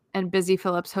 and Busy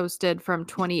Phillips hosted from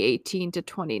 2018 to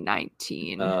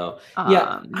 2019. Oh,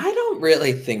 yeah. I don't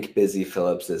really think Busy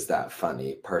Phillips is that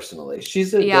funny, personally.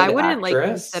 She's a Yeah, I good wouldn't like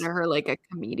actress. consider her like a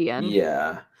comedian.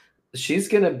 Yeah. She's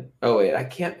gonna oh wait, I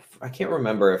can't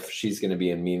remember if she's gonna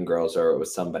be in Mean Girls or it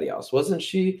was somebody else. Wasn't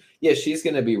she? Yeah, she's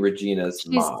gonna be Regina's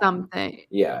She's mom. something.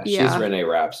 Yeah, she's Yeah, Renee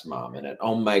Rapp's mom in it.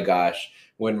 Oh my gosh.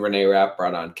 When Renee Rapp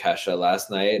brought on Kesha last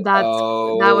night, that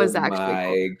oh was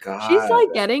actually cool. my She's God.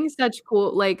 like getting such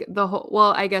cool like the whole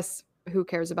well, I guess who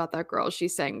cares about that girl she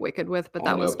sang Wicked with, but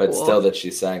I that know, was but cool. still that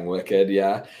she sang Wicked,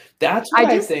 yeah. That's what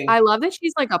I think. I love that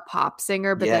she's like a pop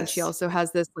singer, but then she Yes. also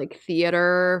has this like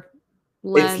theater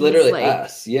It's lens, literally like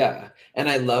us, yeah, and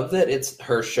I love that it's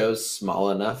her show's small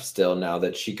enough still now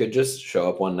that she could just show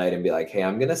up one night and be like, "Hey,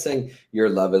 I'm gonna sing Your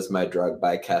Love Is My Drug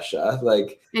by Kesha,"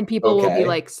 like, and people will be okay.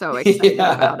 like so excited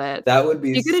about Yeah, it. that would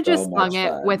be She could have so just sung much it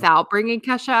fun. without bringing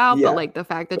Kesha out, but Yeah, like the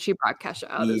fact that she brought Kesha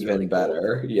out is really even cool.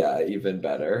 better. Yeah, even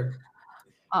better.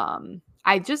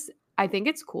 I think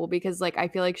it's cool because like I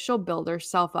feel like she'll build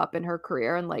herself up in her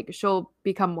career and like she'll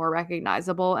become more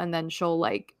recognizable and then she'll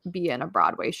like be in a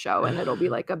Broadway show and it'll be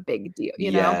like a big deal,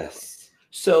 you know? Yes.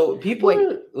 So people Wait,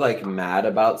 are, like, mad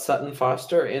about Sutton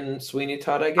Foster in Sweeney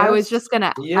Todd, I I was guess? just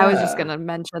gonna Yeah.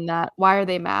 mention that. Why are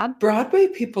they mad? Broadway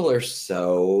people are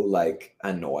so, like,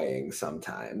 annoying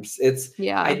sometimes. It's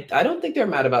Yeah. I don't think they're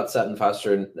mad about Sutton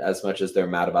Foster as much as they're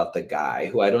mad about the guy,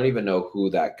 who I don't even know who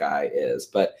that guy is,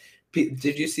 but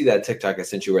did you see that TikTok I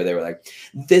sent you where they were like,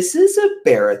 "This is a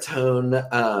baritone,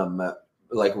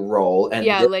 like, role, and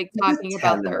Yeah, this like is talking a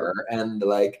about their tenor, and,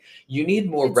 like, you need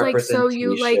more it's like so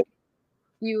representation."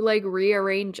 you like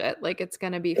rearrange it, like it's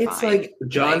gonna be It's fine. like Like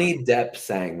Johnny Depp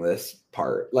sang this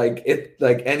part, like,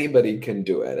 anybody can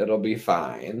do it, it'll be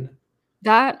fine.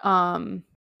 that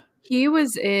he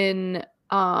was in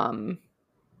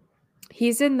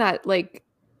he's in that like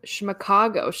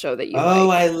Schmacago show that you Oh,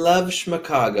 I like. love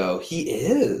Schmacago. He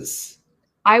is.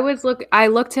 I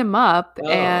looked him up Oh,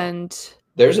 and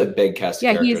there's a big cast of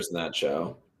yeah, characters in that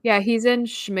show. he's in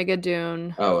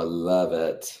Schmigadoon. Oh, I love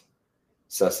it.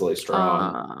 Cecily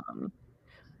Strong. Um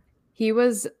he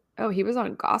was he was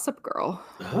on Gossip Girl.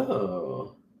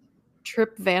 Oh.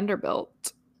 Trip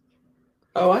Vanderbilt.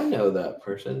 Oh, I know that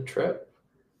person, Trip.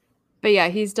 But yeah,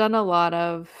 he's done a lot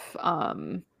of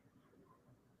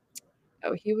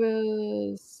he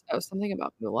was something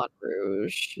about Moulin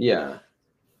Rouge. Yeah.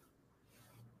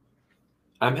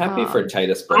 I'm happy for Um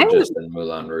Titus I would Burgess in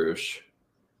Moulin Rouge.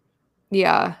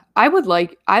 yeah, I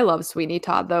love Sweeney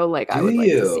Todd though, like I Do would like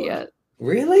to see you? it.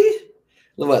 Really?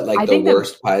 What, like I the think that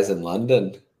worst pies in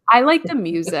London? I like the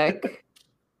music.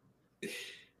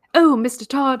 Oh, Mr.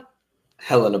 Todd.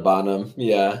 Helena Bonham,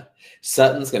 yeah.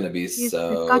 Sutton's gonna be They've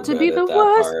so got to good be at the that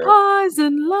worst part. pies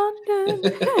in London.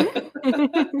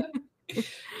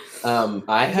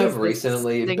 I This have is the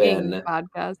recently singing been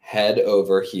podcast. head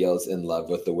over heels in love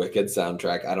with the Wicked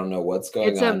soundtrack. I don't know what's going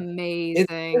It's on. It's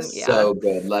amazing. just Yeah. so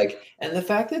good. Like, and the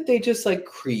fact that they just like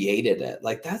created it,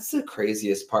 like that's the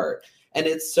craziest part. And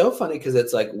it's so funny because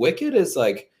it's like Wicked is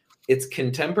like it's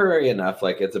contemporary enough,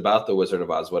 like it's about the Wizard of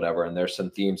Oz, whatever, and there's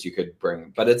some themes you could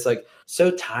bring, but it's like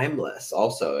so timeless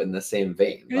also in the same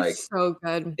vein. Like It's so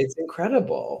good. it's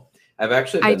incredible. I've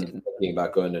actually I been thinking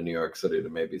about going to New York City to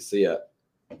maybe see it.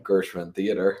 Gershwin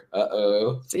Theater.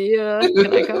 Uh-oh. see ya.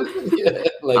 Can I come? Yeah,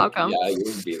 like, I'll come. yeah, you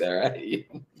would be there. Right?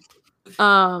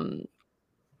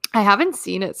 I haven't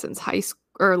seen it since high school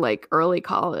or like early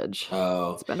college.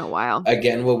 Oh, It's been a while.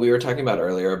 again, what we were talking about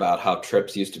earlier about how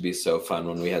trips used to be so fun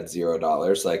when we had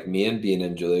 $0. Like me and Bean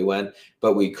and Julie went,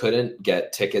 but we couldn't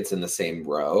get tickets in the same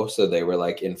row, so they were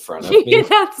like in front of me.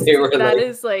 They were that like,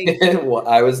 is like well,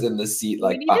 I was in the seat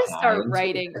like we need to start behind.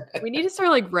 writing. We need to start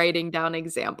like writing down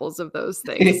examples of those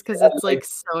things because it's Like like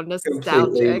so completely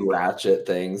nostalgic. ratchet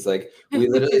things. Like we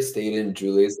literally stayed in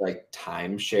Julie's like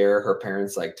timeshare, her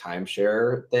parents' like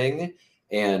timeshare thing.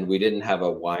 And we didn't have a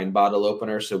wine bottle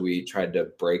opener, so we tried to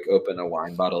break open a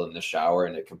wine bottle in the shower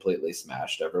and it completely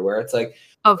smashed everywhere. It's like,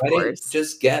 Of why didn't you course,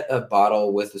 just get a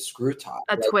bottle with a screw top?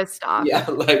 a Like, twist off yeah,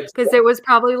 like because it was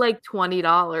probably like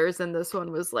 $20 and this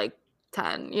one was like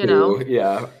 10. You know.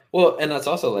 yeah. Well, and that's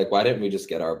also like, why didn't we just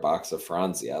get our box of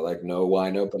Franzia? Like, no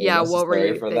wine opener Yeah, what were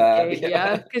necessary you for that. thinking?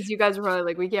 Yeah, because you guys were probably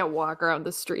like, we can't walk around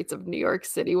the streets of New York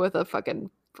City with a fucking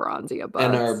Franzia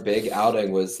And our box. big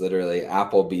outing was literally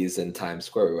Applebee's in Times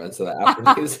Square. We went to the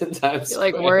Applebee's in Times You're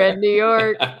Square. like, we're in New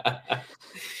York.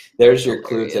 There's your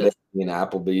clue today. Hilarious. In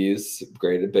Applebee's,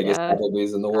 biggest Yeah,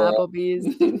 Applebee's in the world.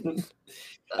 Applebee's.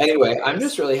 That's Anyway, I'm hilarious.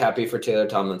 just really happy for Taylor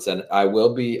Tomlinson. I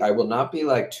will not be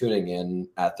like tuning in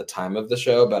at the time of the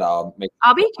show, but I'll make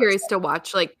I'll be curious to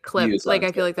watch like views on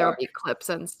I feel like there will TikTok. be clips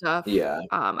and stuff. Yeah.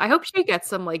 I hope she gets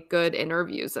some like good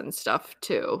interviews and stuff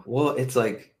too. Well, it's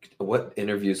like, what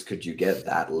interviews could you get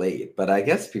that late? But I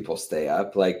guess people stay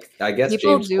up. Like, I guess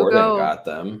People James do Corden go got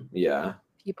them. Yeah.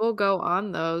 People go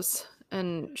on those,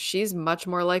 and she's much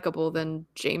more likable than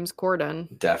James Corden.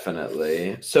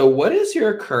 Definitely. So what is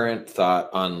your current thought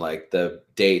on like the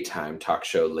daytime talk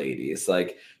show ladies?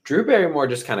 Like Drew Barrymore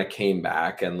just kind of came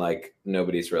back and like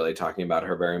nobody's really talking about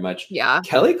her very much. Yeah.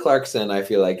 Kelly Clarkson, I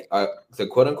feel like the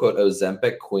quote unquote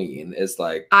Ozempic queen is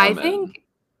like I coming.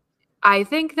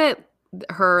 think that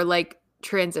her like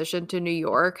transition to New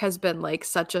York has been like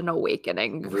such an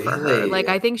awakening for her. Like Really?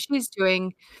 I think she's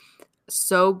doing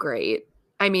so great.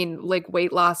 I mean, like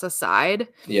weight loss aside.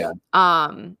 Yeah.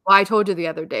 Well, I told you the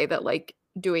other day that like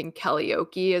doing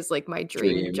karaoke is like my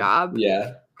dream Dream. job.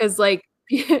 Yeah. Because like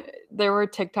there were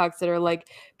TikToks that are like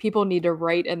people need to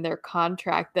write in their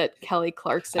contract that Kelly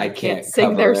Clarkson I can't can't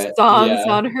sing their cover it. songs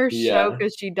Yeah. on her show Yeah.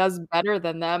 because she does better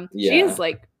than them. Yeah.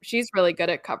 She's really good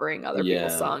at covering other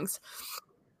people's Yeah. songs.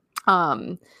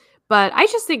 But I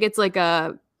just think it's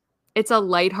a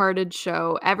lighthearted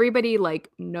show. Everybody like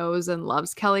knows and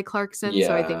loves Kelly Clarkson,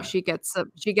 so I think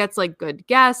Yeah. she gets like good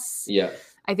guests. Yeah.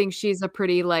 I think she's a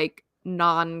pretty like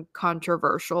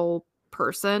non-controversial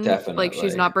person. Like she's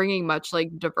Definitely. not bringing much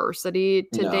like diversity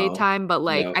to No. daytime, but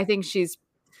like No. I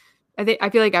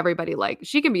feel like everybody like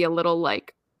she can be a little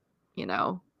like, you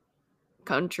know,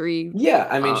 country, Yeah,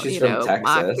 I mean, she's from mock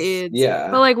Texas. kids. But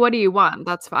Yeah. like what do you want?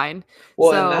 That's fine.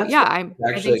 Well, and So that's yeah, what's I think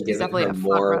actually she's giving definitely her a front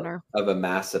more runner. of a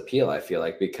mass appeal, I feel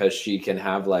like, because she can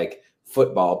have like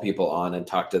football people on and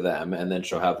talk to them, and then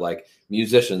she'll have like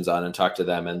musicians on and talk to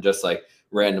them, and just like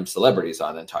random celebrities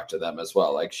on and talk to them as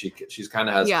well. Like she's kind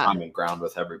of has Yeah. common ground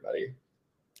with everybody.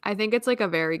 I think it's like a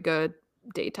very good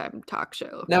daytime talk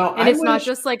show. Now, And I it's not wish,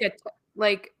 just like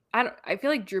I feel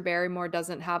like Drew Barrymore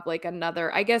doesn't have like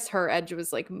another, I guess her edge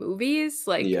was like movies,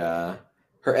 like yeah,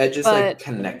 her edge is like but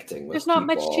connecting there's with not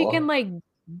much she can people. like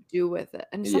do with it.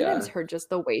 And sometimes Yeah, just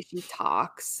the way she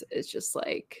talks is just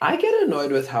like, I get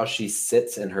annoyed with how she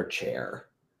sits in her chair.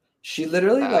 She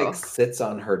literally like oh, sits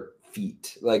on her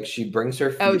feet. Like she brings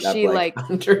her oh, feet up she like like,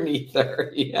 underneath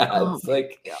her. Yeah, oh it's my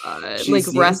like God, she like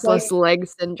seems like, restless leg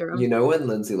syndrome. you know, when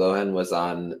Lindsay Lohan was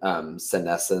on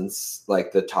Senescence,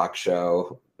 like the talk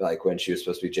show, like when she was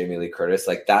supposed to be Jamie Lee Curtis,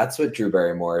 like that's what Drew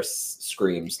Barrymore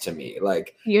screams to me.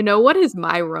 Like, You know what is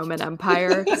my Roman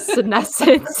Empire?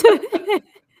 Senescence.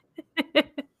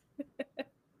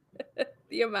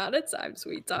 The amount of times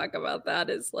we talk about that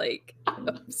is like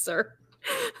absurd.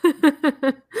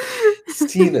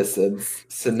 senescence,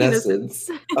 senescence.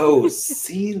 Oh,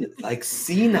 like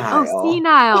senile. Oh,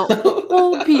 senile.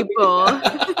 Old people.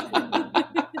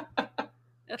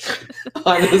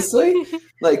 Honestly,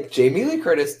 like Jamie Lee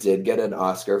Curtis did get an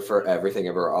Oscar for Everything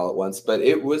Ever All at Once, but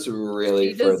it was really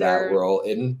She for that deserved. role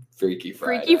in Freaky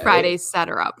Friday. Freaky Friday set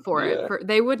her up for Yeah. it.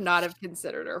 They would not have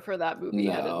considered her for that movie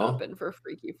had it No. not been for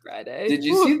Freaky Friday. Did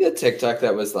you see the TikTok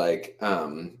that was like,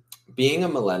 being a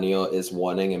millennial is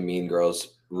wanting a Mean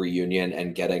Girls reunion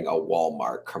and getting a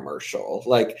Walmart commercial?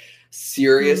 Like,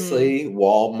 seriously,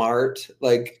 Walmart?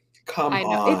 Like, come I know.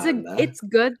 on. It's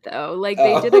good though. Like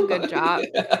they did a good job.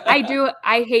 Yeah.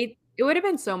 I hate it would have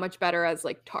been so much better as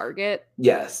like Target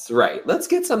Yes, right. Let's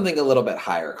get something a little bit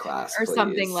higher class, or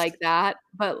something please. like that.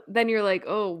 But then you're like,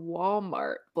 oh,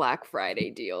 Walmart Black Friday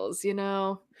deals, you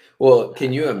know? Well,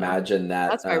 can you imagine that?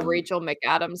 That's why Rachel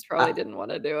McAdams probably didn't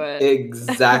want to do it.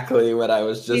 Exactly what I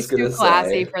was She's just too gonna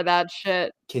classy say. for that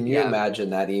shit. Can you Yeah. imagine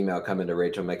that email coming to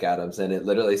Rachel McAdams and it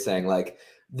literally saying like,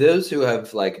 those who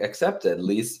have like accepted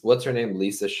what's her name?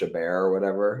 Lisa Chabert or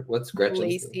whatever. What's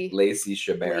Gretchen's name? Lacey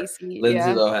Chabert. Lacey, Lindsay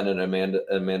yeah. Lohan and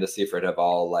Amanda Seyfried have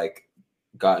all like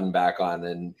gotten back on,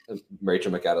 and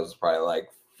Rachel McAdams was probably like,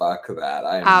 fuck that.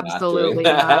 I am Absolutely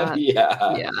not doing that. not.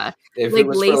 Yeah. Yeah. If Like it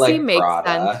was for Lacey like makes Prada,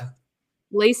 sense.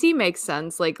 Lacey makes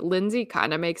sense. Like Lindsay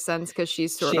kind of makes sense because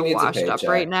she's sort she of needs a washed up paycheck.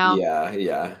 right now. Yeah,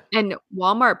 yeah. And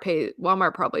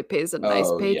Walmart probably pays a nice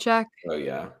Oh, yeah. paycheck. Oh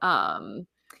yeah.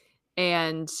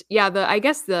 And yeah, I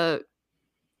guess the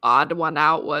odd one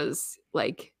out was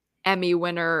like Emmy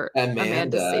winner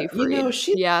Amanda You know, Seyfried.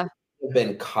 she Yeah.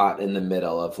 been caught in the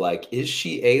middle of like, is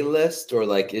she A-list or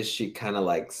like is she kind of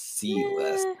like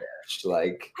C-list?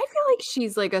 Like, I feel like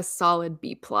she's like a solid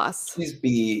B plus. she's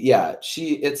B. Yeah,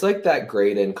 it's like that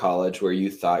grade in college where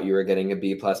you thought you were getting a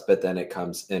B plus, but then it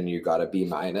comes and you got a B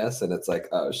minus, and it's like,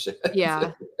 oh shit.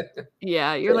 Yeah.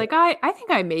 Yeah. You're like, I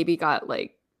think I maybe got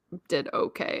like did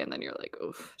okay, and then you're like,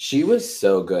 oof. She was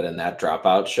so good in that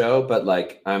Dropout show, but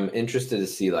like I'm interested to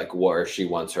see like where she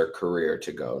wants her career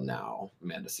to go now,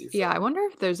 Amanda Seyfried. Yeah, I wonder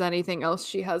if there's anything else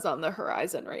she has on the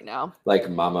horizon right now. Like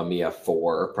Mamma Mia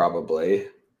 4, probably.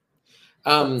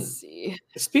 Let's see.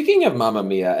 Speaking of Mamma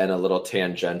Mia and a little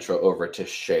tangential over to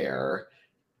Cher,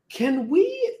 can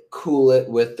we cool it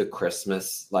with the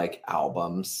Christmas like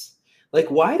albums? Like,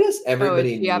 why does Oh,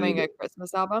 everybody is she having need? a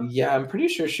Christmas album? Yeah, I'm pretty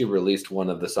sure she released one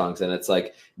of the songs, and it's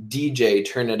like DJ,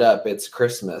 turn it up, it's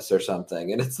Christmas or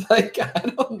something, and it's like I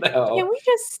don't Can know. we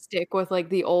just stick with like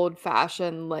the old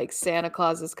fashioned like Santa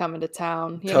Claus is coming to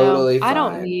town? You know, Totally I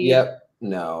don't fine. need Yep.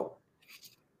 No.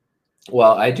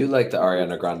 Well, I do like the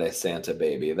Ariana Grande Santa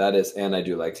Baby. That is, and I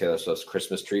do like Taylor Swift's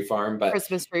Christmas Tree Farm, but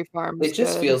Christmas Tree Farm. it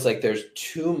just feels like there's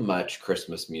too much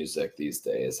Christmas music these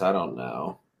days. I don't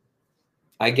know.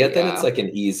 I get that it's Yeah. like an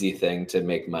easy thing to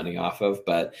make money off of,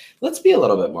 but let's be a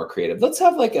little bit more creative. Let's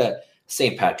have like a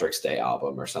St. Patrick's Day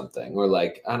album or something, or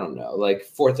like, I don't know, like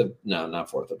not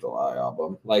 4th of July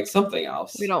album, like something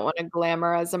else. We don't want to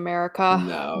glamorize America.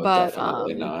 No, but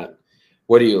definitely not.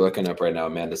 What are you looking up right now?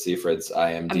 Amanda Seyfried's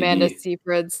IMDb. Amanda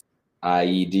Seyfried's.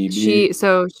 IEDB.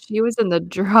 She was in the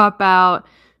Dropout.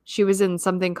 She was in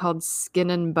something called Skin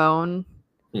and Bone.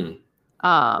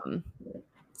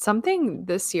 Something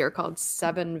this year called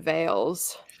Seven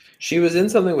Veils. She was in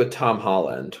something with Tom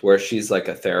Holland where she's like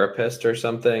a therapist or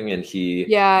something, and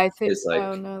he I think is like,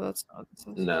 oh no, that's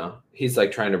not no, he's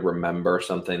like trying to remember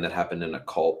something that happened in a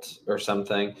cult or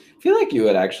something. I feel like you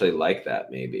would actually like that,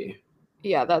 maybe.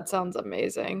 Yeah, that sounds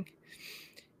amazing.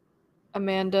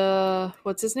 Amanda,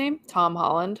 what's his name? Tom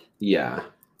Holland. Yeah.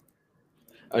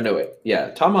 Oh no, wait. Yeah,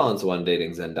 Tom Holland's the one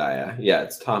dating Zendaya. Yeah,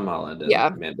 it's Tom Holland and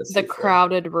Amanda Seyfried. The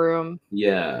Crowded Room.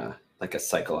 Yeah, like a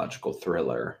psychological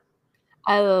thriller.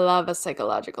 I love a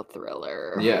psychological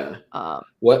thriller. Yeah.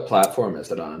 What platform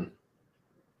is it on?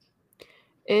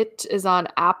 It is on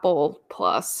Apple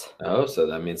Plus. Oh, so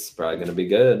that means it's probably going to be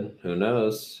good. Who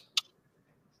knows?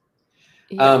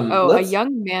 Yeah. A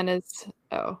young man is.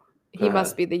 Oh, he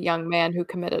must be the young man who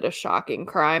committed a shocking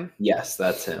crime. Yes,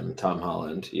 that's him, Tom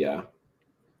Holland. Yeah.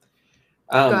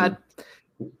 Go ahead.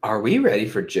 Are we ready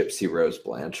for Gypsy Rose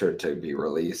Blanchard to be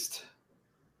released?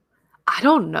 I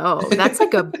don't know. That's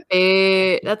like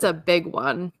that's a big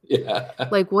one. Yeah.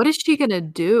 Like, what is she gonna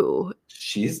do?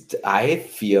 I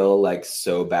feel like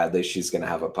so badly she's gonna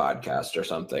have a podcast or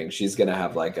something. She's gonna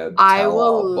have like a I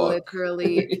will book.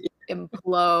 literally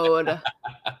implode.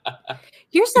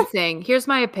 Here's the thing. Here's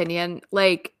my opinion.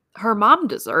 Like, her mom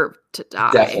deserved to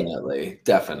die.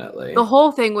 Definitely. The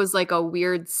whole thing was like a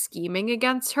weird scheming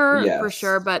against her for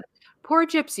sure, but poor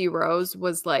Gypsy Rose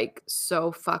was like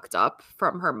so fucked up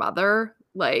from her mother.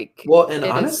 Like, well, and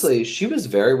honestly, she was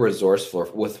very resourceful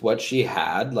with what she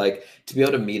had, like to be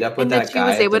able to meet up with that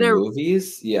guy at the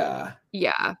movies. Yeah.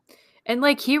 Yeah. And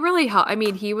like he really helped. I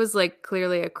mean, he was like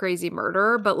clearly a crazy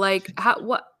murderer, but like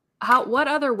what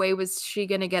other way was she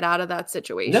gonna get out of that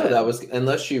situation? No, that was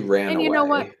unless she ran away. And you know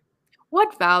what?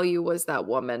 What value was that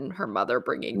woman, her mother,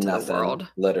 bringing to the world?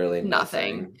 Literally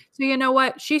nothing. So you know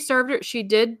what? She served her. She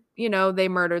did, they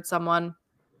murdered someone.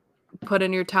 Put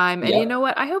in your time. And you know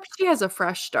what? I hope she has a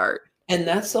fresh start. And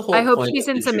that's the whole I hope point she's of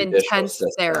in the some judicial intense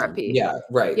system. therapy. Yeah,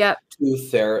 right. Yep.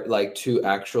 To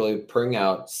actually bring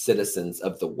out citizens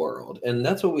of the world. And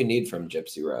that's what we need from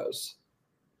Gypsy Rose.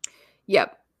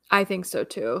 Yep. I think so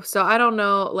too. So I don't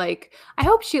know, like I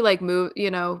hope she like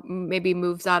maybe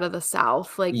moves out of the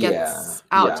South, like gets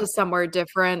out to somewhere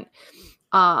different.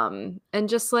 And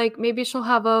just like maybe she'll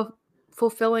have a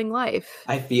fulfilling life.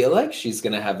 I feel like she's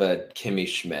gonna have a Kimmy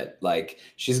Schmidt, like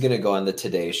she's gonna go on the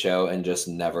Today Show and just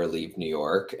never leave New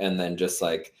York, and then just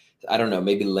like I don't know,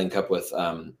 maybe link up with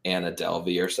Anna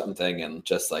Delvey or something and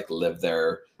just like live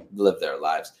their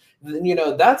lives.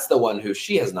 That's the one who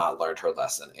she has not learned her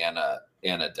lesson. Anna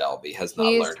Delvey has not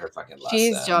learned her fucking lesson.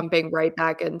 She's jumping right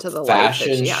back into the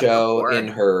fashion show in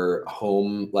her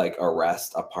home like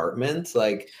arrest apartment.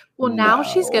 Like, well, now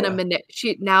she's gonna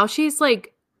she's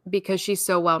like, because she's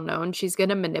so well known, she's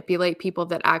gonna manipulate people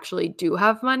that actually do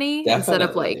have money instead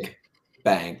of like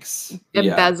banks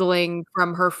embezzling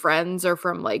from her friends or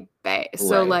from like banks.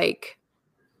 So like.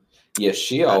 Yeah,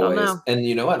 she always, and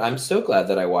you know what? I'm so glad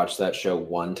that I watched that show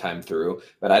one time through,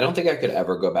 but I don't think I could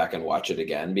ever go back and watch it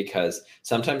again because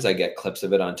sometimes I get clips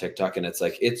of it on TikTok and it's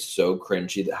like, it's so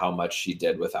cringy that how much she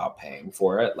did without paying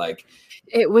for it. Like,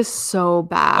 it was so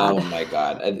bad. Oh my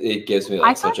God. It gives me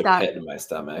like such a pit in my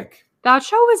stomach. That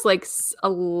show was like a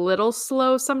little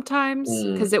slow sometimes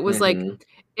because it was like,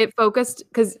 it focused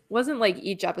because wasn't like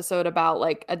each episode about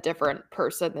like a different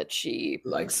person that she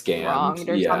Like scammed. wronged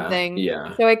or Yeah. something.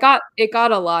 Yeah. So it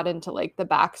got a lot into like the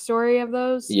backstory of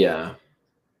those. Yeah.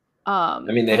 I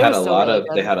mean, they but it had was a still lot really of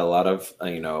good. they had a lot of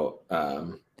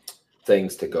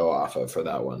things to go off of for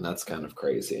that one. That's kind of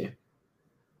crazy.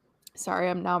 Sorry,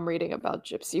 I'm reading about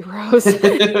Gypsy Rose.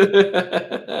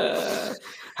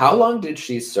 How long did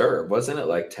she serve? Wasn't it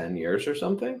like 10 years or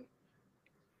something?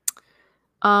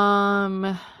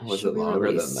 Was She'll it be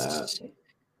longer than that?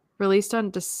 Released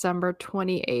on December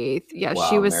 28th. Yeah, Wow,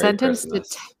 she was Merry sentenced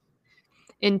Christmas.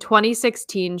 in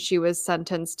 2016. She was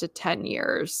sentenced to 10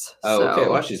 years. Oh, okay.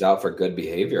 So Well, she's out for good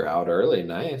behavior out early.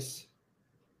 Nice.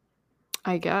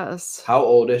 I guess. How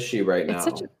old is she right It's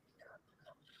now?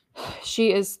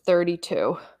 She is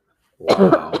 32.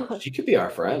 Wow. She could be our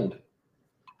friend.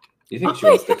 You think she Oh,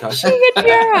 wants to come? she could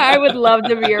be our, I would love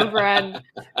to be your friend.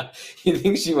 You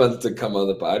think she wants to come on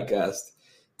the podcast?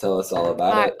 Tell us all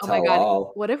about it. Oh Tell my God.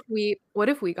 all. What if we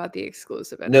got the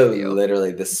exclusive No, interview?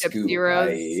 literally the Gypsy scoop.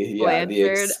 Rose Yeah, the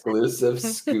Blanchard. exclusive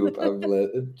scoop of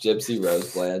Gypsy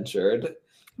Rose Blanchard.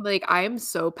 Like, I am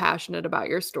so passionate about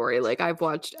your story. Like, I've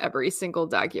watched every single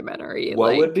documentary. What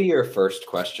like, would be your first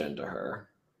question to her?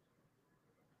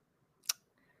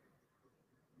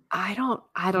 I don't.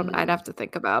 I'd have to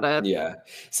think about it. Yeah.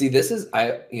 See, this is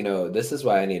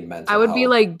why I need mental I would health. be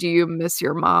like, do you miss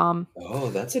your mom? Oh,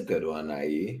 that's a good one,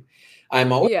 IE.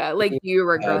 I'm always Yeah, like, do you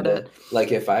regret it?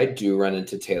 Like, if I do run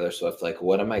into Taylor Swift, like,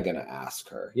 what am I going to ask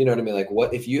her? You know what I mean? Like,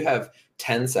 what if you have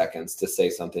 10 seconds to say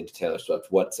something to Taylor Swift,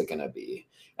 what's it going to be?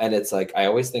 And it's like, I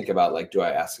always think about, like, do I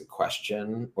ask a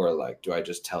question or, like, do I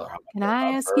just tell her how much Can I I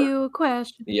love ask her? you a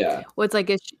question? Yeah. Well, it's like,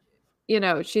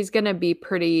 she's going to be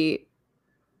pretty,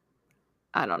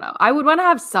 I don't know. I would want to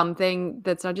have something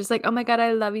that's not just like, oh my God,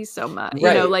 I love you so much.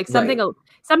 Right, Like something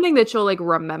that she'll like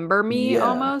remember me Yeah.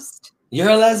 almost. You're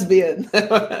a lesbian.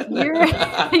 You're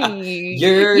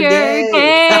You're gay.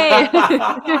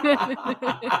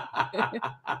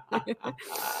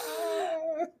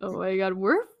 Oh my God,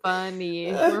 we're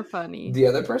funny. We're funny. The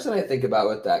other person I think about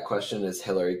with that question is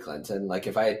Hillary Clinton. Like,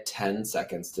 if I had 10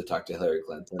 seconds to talk to Hillary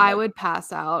Clinton, I would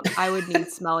pass out. I would need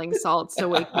smelling salts to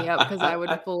wake me up because I would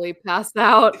fully pass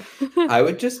out. I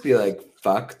would just be like,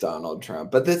 fuck Donald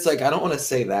Trump. But it's like, I don't want to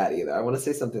say that either. I want to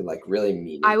say something like really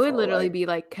meaningful. I would literally be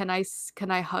like, can I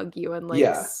hug you and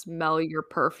like smell your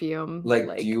perfume?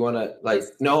 Like, do you want to like,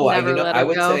 no, I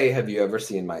would say, have you ever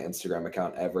seen my Instagram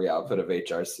account? Every outfit of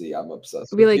HRC. I'm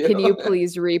obsessed with like, you. can you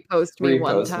please repost me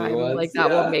one time? Like, that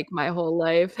will make my whole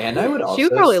life. And I would also, she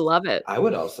would probably love it. I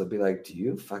would also be like, do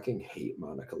you fucking hate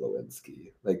Monica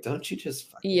Lewinsky? Like, don't you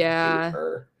just fucking hate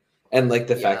her? And like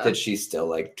the fact that she still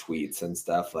like tweets and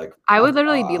stuff, like, I would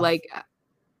literally be like,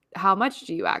 how much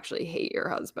do you actually hate your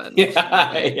husband?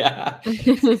 Yeah.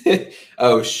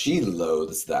 Oh, she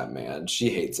loathes that man. She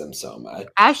hates him so much.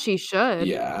 As she should.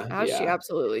 Yeah. She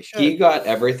absolutely should. He got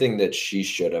everything that she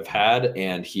should have had,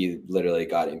 and he literally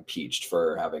got impeached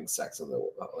for having sex in the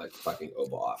like fucking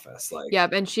Oval Office. Like, yeah,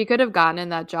 and she could have gotten in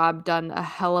that job, done a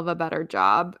hell of a better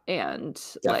job, and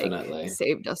definitely like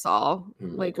saved us all.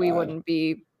 Like, God. we wouldn't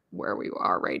be where we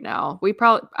are right now.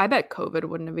 I bet COVID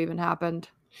wouldn't have even happened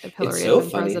if Hillary had been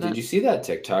president. Did you see that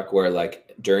TikTok where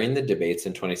like during the debates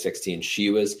in 2016,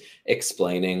 she was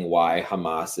explaining why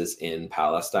Hamas is in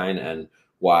Palestine and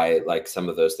why like some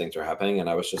of those things are happening? And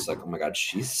I was just like, oh my God,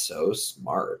 she's so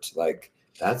smart. Like,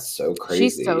 that's so crazy.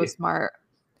 She's so smart.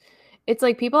 It's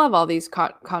like people have all these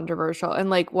controversial and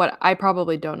like what I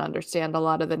probably don't understand a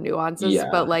lot of the nuances,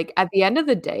 but like at the end of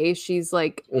the day, she's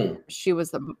like, she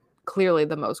was clearly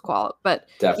the most qualified, but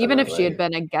even if she had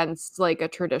been against like a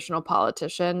traditional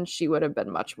politician, she would have been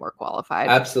much more qualified.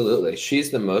 Absolutely.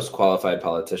 She's the most qualified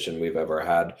politician we've ever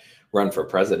had run for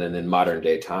president in modern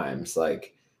day times.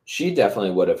 Like, she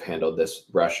definitely would have handled this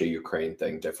Russia-Ukraine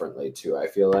thing differently too, I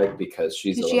feel like, because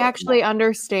she actually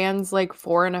understands like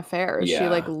foreign affairs. She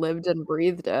like lived and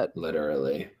breathed it.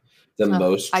 Literally. The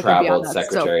most traveled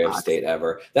Secretary of State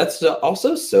ever. That's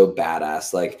also so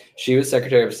badass. Like, she was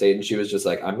Secretary of State and she was just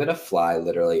like, I'm gonna fly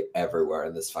literally everywhere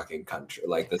in this fucking country.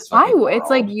 Like, this fucking world.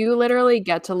 It's like you literally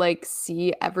get to like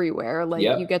see everywhere. Like,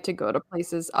 you get to go to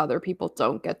places other people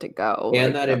don't get to go.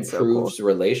 And like, that improves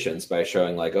relations by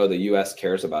showing like, oh, the US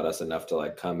cares about us enough to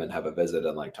like come and have a visit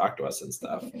and like talk to us and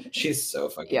stuff. She's so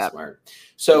fucking smart.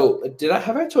 So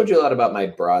have I told you a lot about my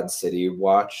Broad City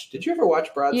watch? Did you ever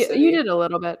watch Broad City? You did a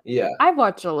little bit. Yeah. I've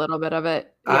watched a little bit of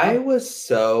it. Yeah. I was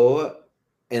so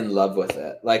in love with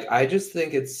it. Like, I just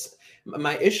think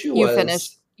my issue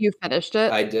was you finished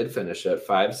it. I did finish it.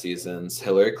 5 seasons.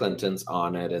 Hillary Clinton's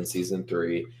on it in season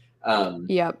 3.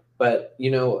 Yep. But,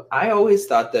 I always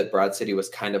thought that Broad City was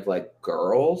kind of like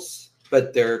Girls,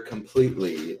 but they're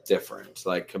completely different,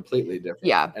 like completely different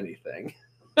Yeah. from anything.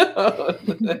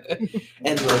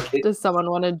 And like Does someone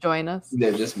want to join us?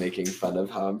 they're just making fun of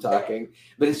how I'm talking,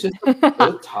 but it's just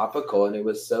so topical, and it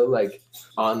was so like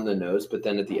on the nose. But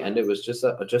then at the end, it was just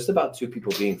about two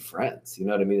people being friends. You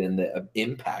know what I mean? And the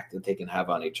impact that they can have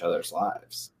on each other's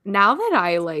lives. Now that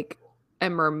I like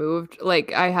am removed,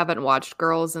 like I haven't watched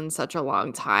Girls in such a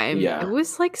long time. Yeah. It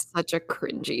was like such a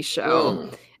cringy show.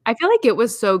 Mm. I feel like it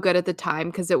was so good at the time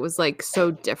because it was like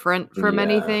so different from Yeah.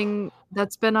 anything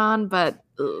that's been on, but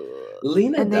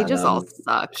Lena and they just all Dunham,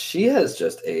 suck. she has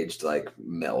just aged like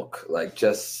milk. Like,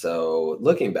 just so,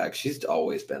 looking back, she's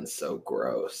always been so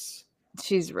gross.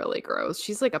 She's really gross.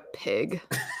 She's like a pig.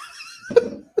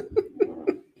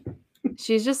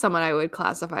 She's just someone I would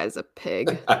classify as a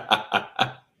pig.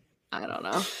 I don't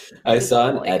know. I just saw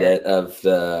don't an like her. edit of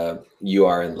the "You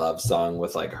Are in Love" song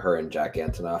with like her and Jack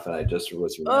Antonoff, and I just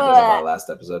was reminded of our last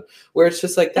episode where it's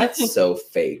just like, that's so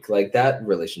fake. Like, that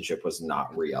relationship was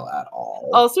not real at all.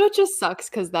 Also, it just sucks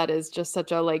because that is just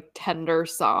such a like tender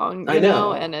song, I you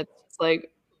know. and it's like,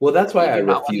 Well, that's why you I do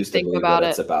not want to refuse to think believe about that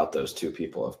it's it. about those two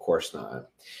people. Of course not.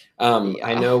 I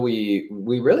Yeah. know we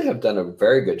really have done a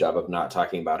very good job of not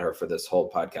talking about her for this whole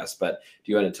podcast, but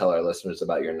do you want to tell our listeners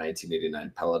about your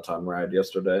 1989 Peloton ride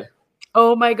yesterday?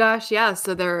 Oh my gosh, yeah.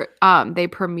 So they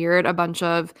premiered a bunch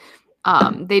of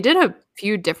they did a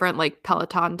few different like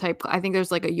Peloton type. I think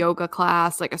there's like a yoga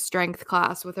class, like a strength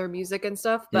class with her music and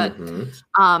stuff. But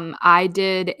Mhm. I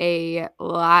did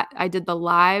I did the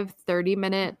live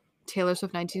 30-minute Taylor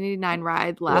Swift 1989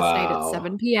 ride last night at Wow.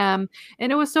 7 p.m.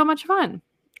 and it was so much fun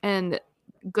and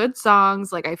good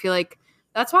songs. Like I feel like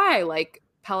that's why I like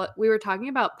we were talking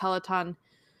about Peloton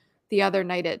the other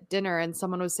night at dinner and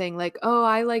someone was saying like, "Oh,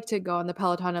 I like to go on the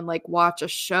Peloton and like watch a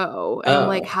show." And I'm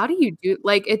like, Oh. "How do you do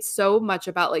like it's so much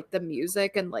about like the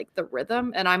music and like the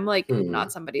rhythm and I'm like Hmm.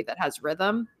 not somebody that has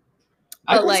rhythm."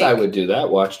 I But guess I like would do that,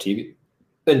 watch TV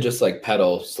and just like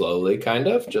pedal slowly, kind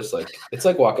of. Just like, it's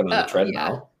like walking on a yeah.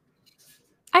 treadmill.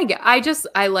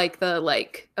 I like the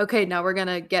like, okay, now we're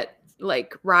gonna get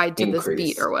like ride to this beat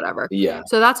Increase. or whatever. Yeah.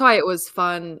 So that's why it was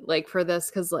fun like for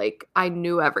this because like I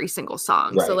knew every single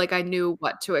song. So Right. like I knew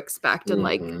what to expect and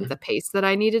like Mhm. the pace that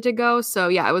I needed to go. So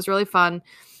yeah, it was really fun.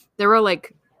 There were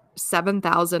like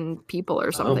 7,000 people or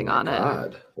Oh something my on it,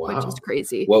 God. which is Wow.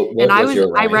 crazy. What And was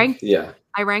your rank?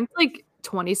 I ranked like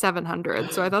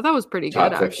 2,700. So I thought that was pretty good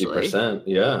Top actually. 50%.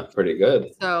 Yeah, pretty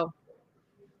good. So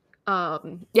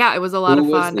yeah, it was a lot Who of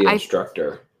was fun. the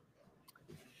instructor?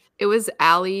 It was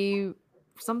Allie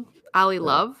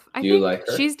Love, I Do you think. like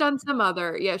her? She's done some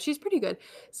other she's pretty good.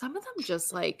 Some of them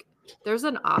just like there's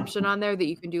an option on there that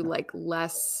you can do like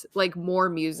less like more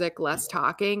music, less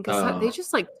talking because they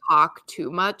just like talk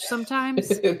too much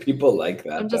sometimes. People like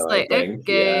that I'm just though, I like, think.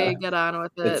 okay, Yeah. get on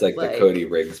with It's it. like the Cody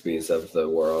Rigsbys of the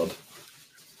world.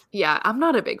 Yeah, I'm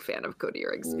not a big fan of Cody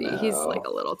Rigsby. He's like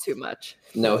No. a little too much.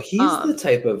 No, he's the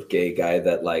type of gay guy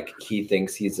that like he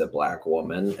thinks he's a black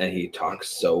woman and he talks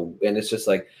so, and it's just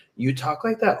like, you talk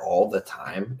like that all the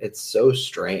time. It's so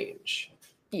strange.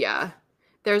 Yeah.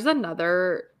 There's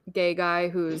another gay guy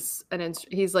who's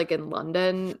he's like in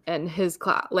London and his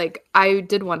class like I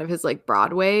did one of his like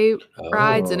Broadway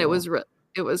rides and it was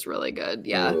really good.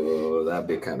 Yeah. Oh, that'd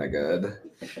be kind of good.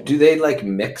 Do they like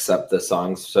mix up the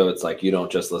songs so it's like you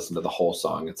don't just listen to the whole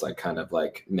song? It's like kind of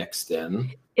like mixed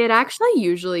in. It actually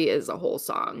usually is a whole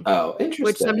song. Oh, interesting.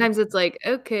 Which sometimes it's like,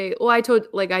 okay, well, I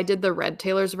did the Red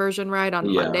Taylor's version ride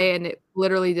on Monday and it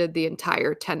literally did the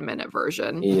entire 10-minute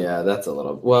version. Yeah, that's a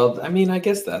little, well, I mean, I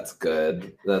guess that's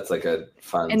good. That's like a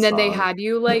fun And then they song. had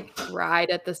you like ride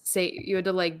at the same, you had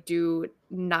to like do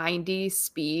 90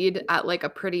 speed at like a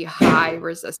pretty high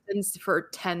resistance for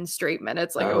 10 straight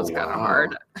minutes. Like it was kind of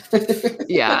hard.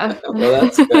 Yeah. Well,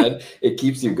 that's good. It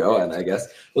keeps you going, I guess.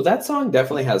 Well, that song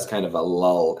definitely has kind of a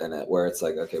lull in it where it's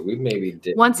like, okay, we maybe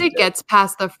did. Once it gets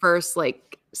past the first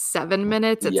like 7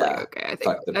 minutes, it's like, okay,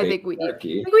 I think we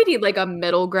need like a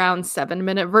middle ground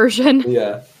 7-minute version.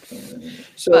 Yeah.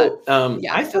 So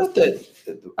I thought that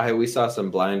we saw some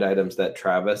blind items that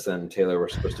Travis and Taylor were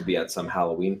supposed to be at some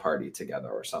Halloween party together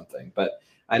or something, but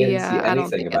I didn't see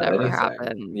anything about anything.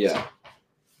 Happened. Yeah.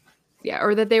 Yeah,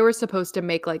 or that they were supposed to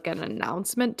make like an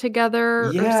announcement together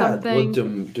or something.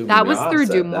 Well, that was through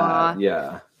Dumois.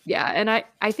 Yeah. Yeah, and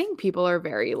I think people are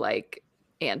very like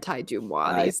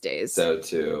anti-Dumois these days. So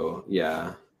too.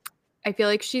 Yeah. I feel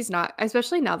like she's not,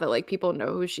 especially now that like people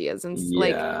know who she is and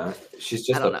like she's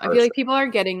just I don't know. I feel like people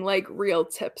aren't getting like real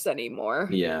tips anymore.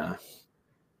 Yeah.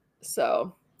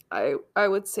 So I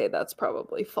would say that's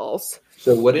probably false.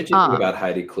 So what did you think about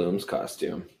Heidi Klum's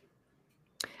costume?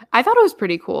 I thought it was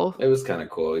pretty cool. It was kind of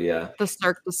cool, yeah. The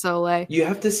Cirque du Soleil. You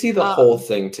have to see the whole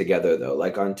thing together, though.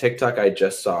 Like on TikTok, I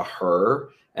just saw her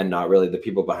and not really the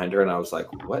people behind her, and I was like,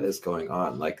 "What is going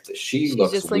on?" Like She's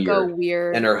looks just like weird, a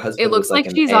weird. and her husband It looks was like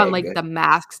like an she's on like egg. the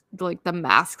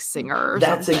Mask Singer or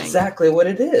That's something. exactly what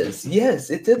it is. Yes,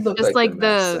 it did look Just like like the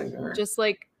Masked Singer. just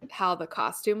like how the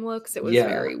costume looks. It was Yeah.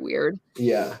 very weird.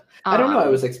 Yeah. I don't know. I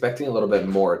was expecting a little bit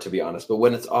more, to be honest. But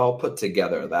when it's all put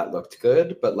together, that looked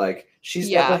good. But like, she's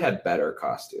Yeah. definitely had better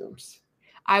costumes.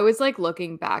 I was like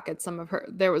looking back at some of her.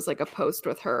 There was like a post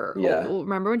with her. Yeah.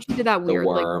 Remember when she did that The weird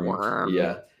worm. like worm?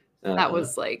 Yeah. That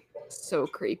was like so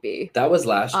creepy. That was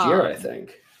last year, I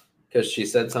think. Because she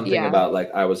said something Yeah. about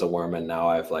like, I was a worm and now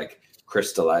I've like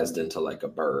crystallized into like a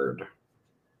bird.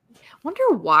 Wonder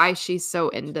why she's so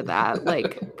into that,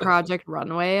 like Project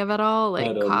Runway of it all, I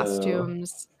like don't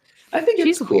costumes. know. I think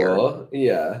She's it's cool.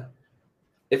 Yeah.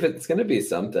 If it's gonna be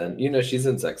something, you know, she's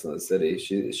in Sex and the City.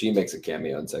 She makes a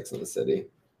cameo in Sex and the City.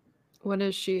 What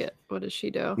does she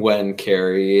do? When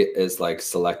Carrie is like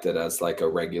selected as like a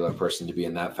regular person to be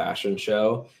in that fashion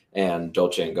show, and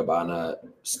Dolce and Gabbana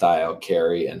style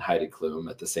Carrie and Heidi Klum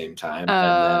at the same time, and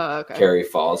then Okay. Carrie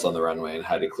falls on the runway and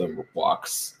Heidi Klum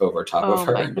walks over top of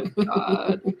her. Oh my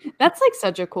god, that's like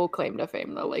such a cool claim to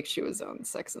fame though. Like she was on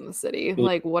Sex and the City.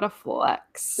 Like what a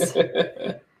flex.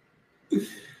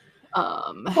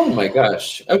 Oh my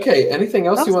gosh. Okay, anything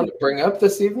else you want to bring up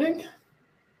this evening?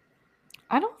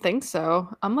 I don't think so.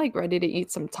 I'm like ready to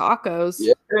eat some tacos.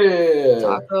 Yeah.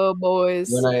 Taco boys.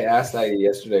 When I asked Heidi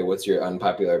yesterday, what's your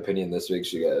unpopular opinion this week?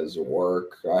 She goes,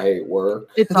 work. I hate work.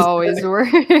 It's always work.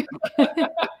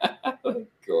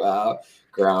 Wow.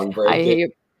 Groundbreaking.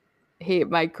 I hate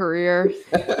my career.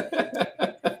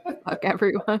 Fuck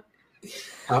everyone.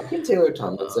 How can Taylor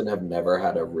Tomlinson have never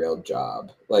had a real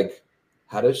job? Like,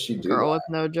 how does she do Girl that? with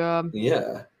no job.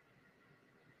 Yeah.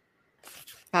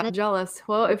 Kind of jealous.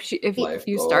 Well, if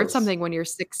you start something when you're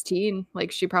 16,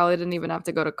 like she probably didn't even have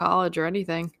to go to college or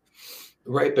anything.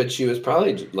 Right, but she was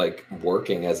probably like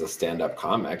working as a stand-up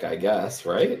comic, I guess,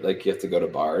 right? Like you have to go to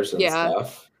bars and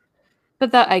stuff.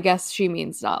 But that, I guess she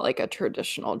means not like a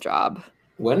traditional job.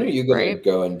 When are you going to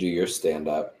go and do your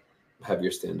stand-up, have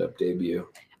your stand-up debut?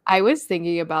 I was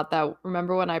thinking about that.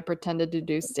 Remember when I pretended to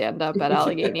do stand-up at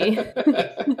Allegheny?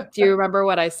 Do you remember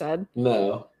what I said?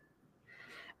 No.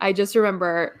 I just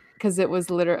remember because it was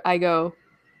literally,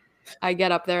 I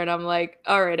get up there and I'm like,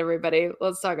 all right, everybody,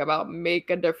 let's talk about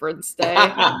Make a Difference Day.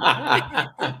 And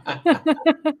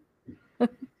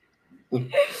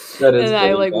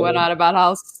I like went on about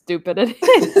how stupid it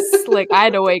is. Like I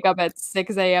had to wake up at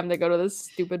 6 a.m. to go to this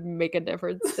stupid Make a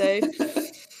Difference Day.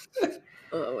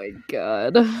 Oh my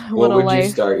god. What would you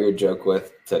start your joke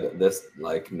with to this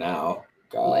like now?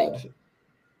 God. Like,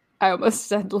 I almost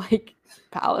said like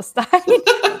Palestine.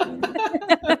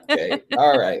 Okay.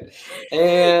 All right.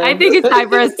 And I think it's time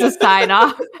for us to sign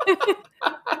off.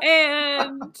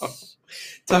 And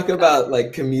talk about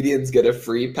like comedians get a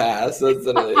free pass. That's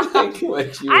literally like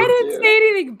what you I didn't say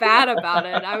anything bad about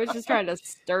it. I was just trying to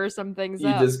stir some things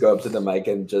up. You just go up to the mic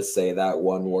and just say that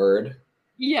one word.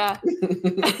 Yeah.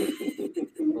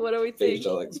 What do we think?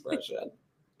 Facial expression.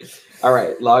 All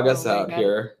right. Log us out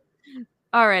here.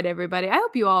 All right, everybody. I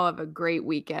hope you all have a great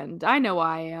weekend. I know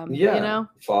I am. Yeah. You know?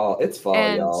 Fall. It's fall,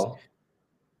 y'all.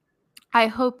 I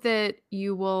hope that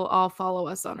you will all follow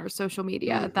us on our social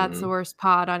media. That's the Worst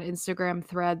Pod on Instagram,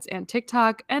 Threads, and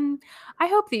TikTok. And I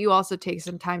hope that you also take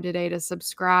some time today to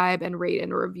subscribe and rate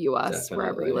and review us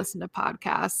wherever you listen to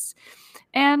podcasts.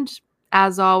 And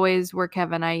as always, we're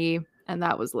Kevin IE, and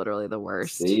that was literally the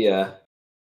worst. See ya.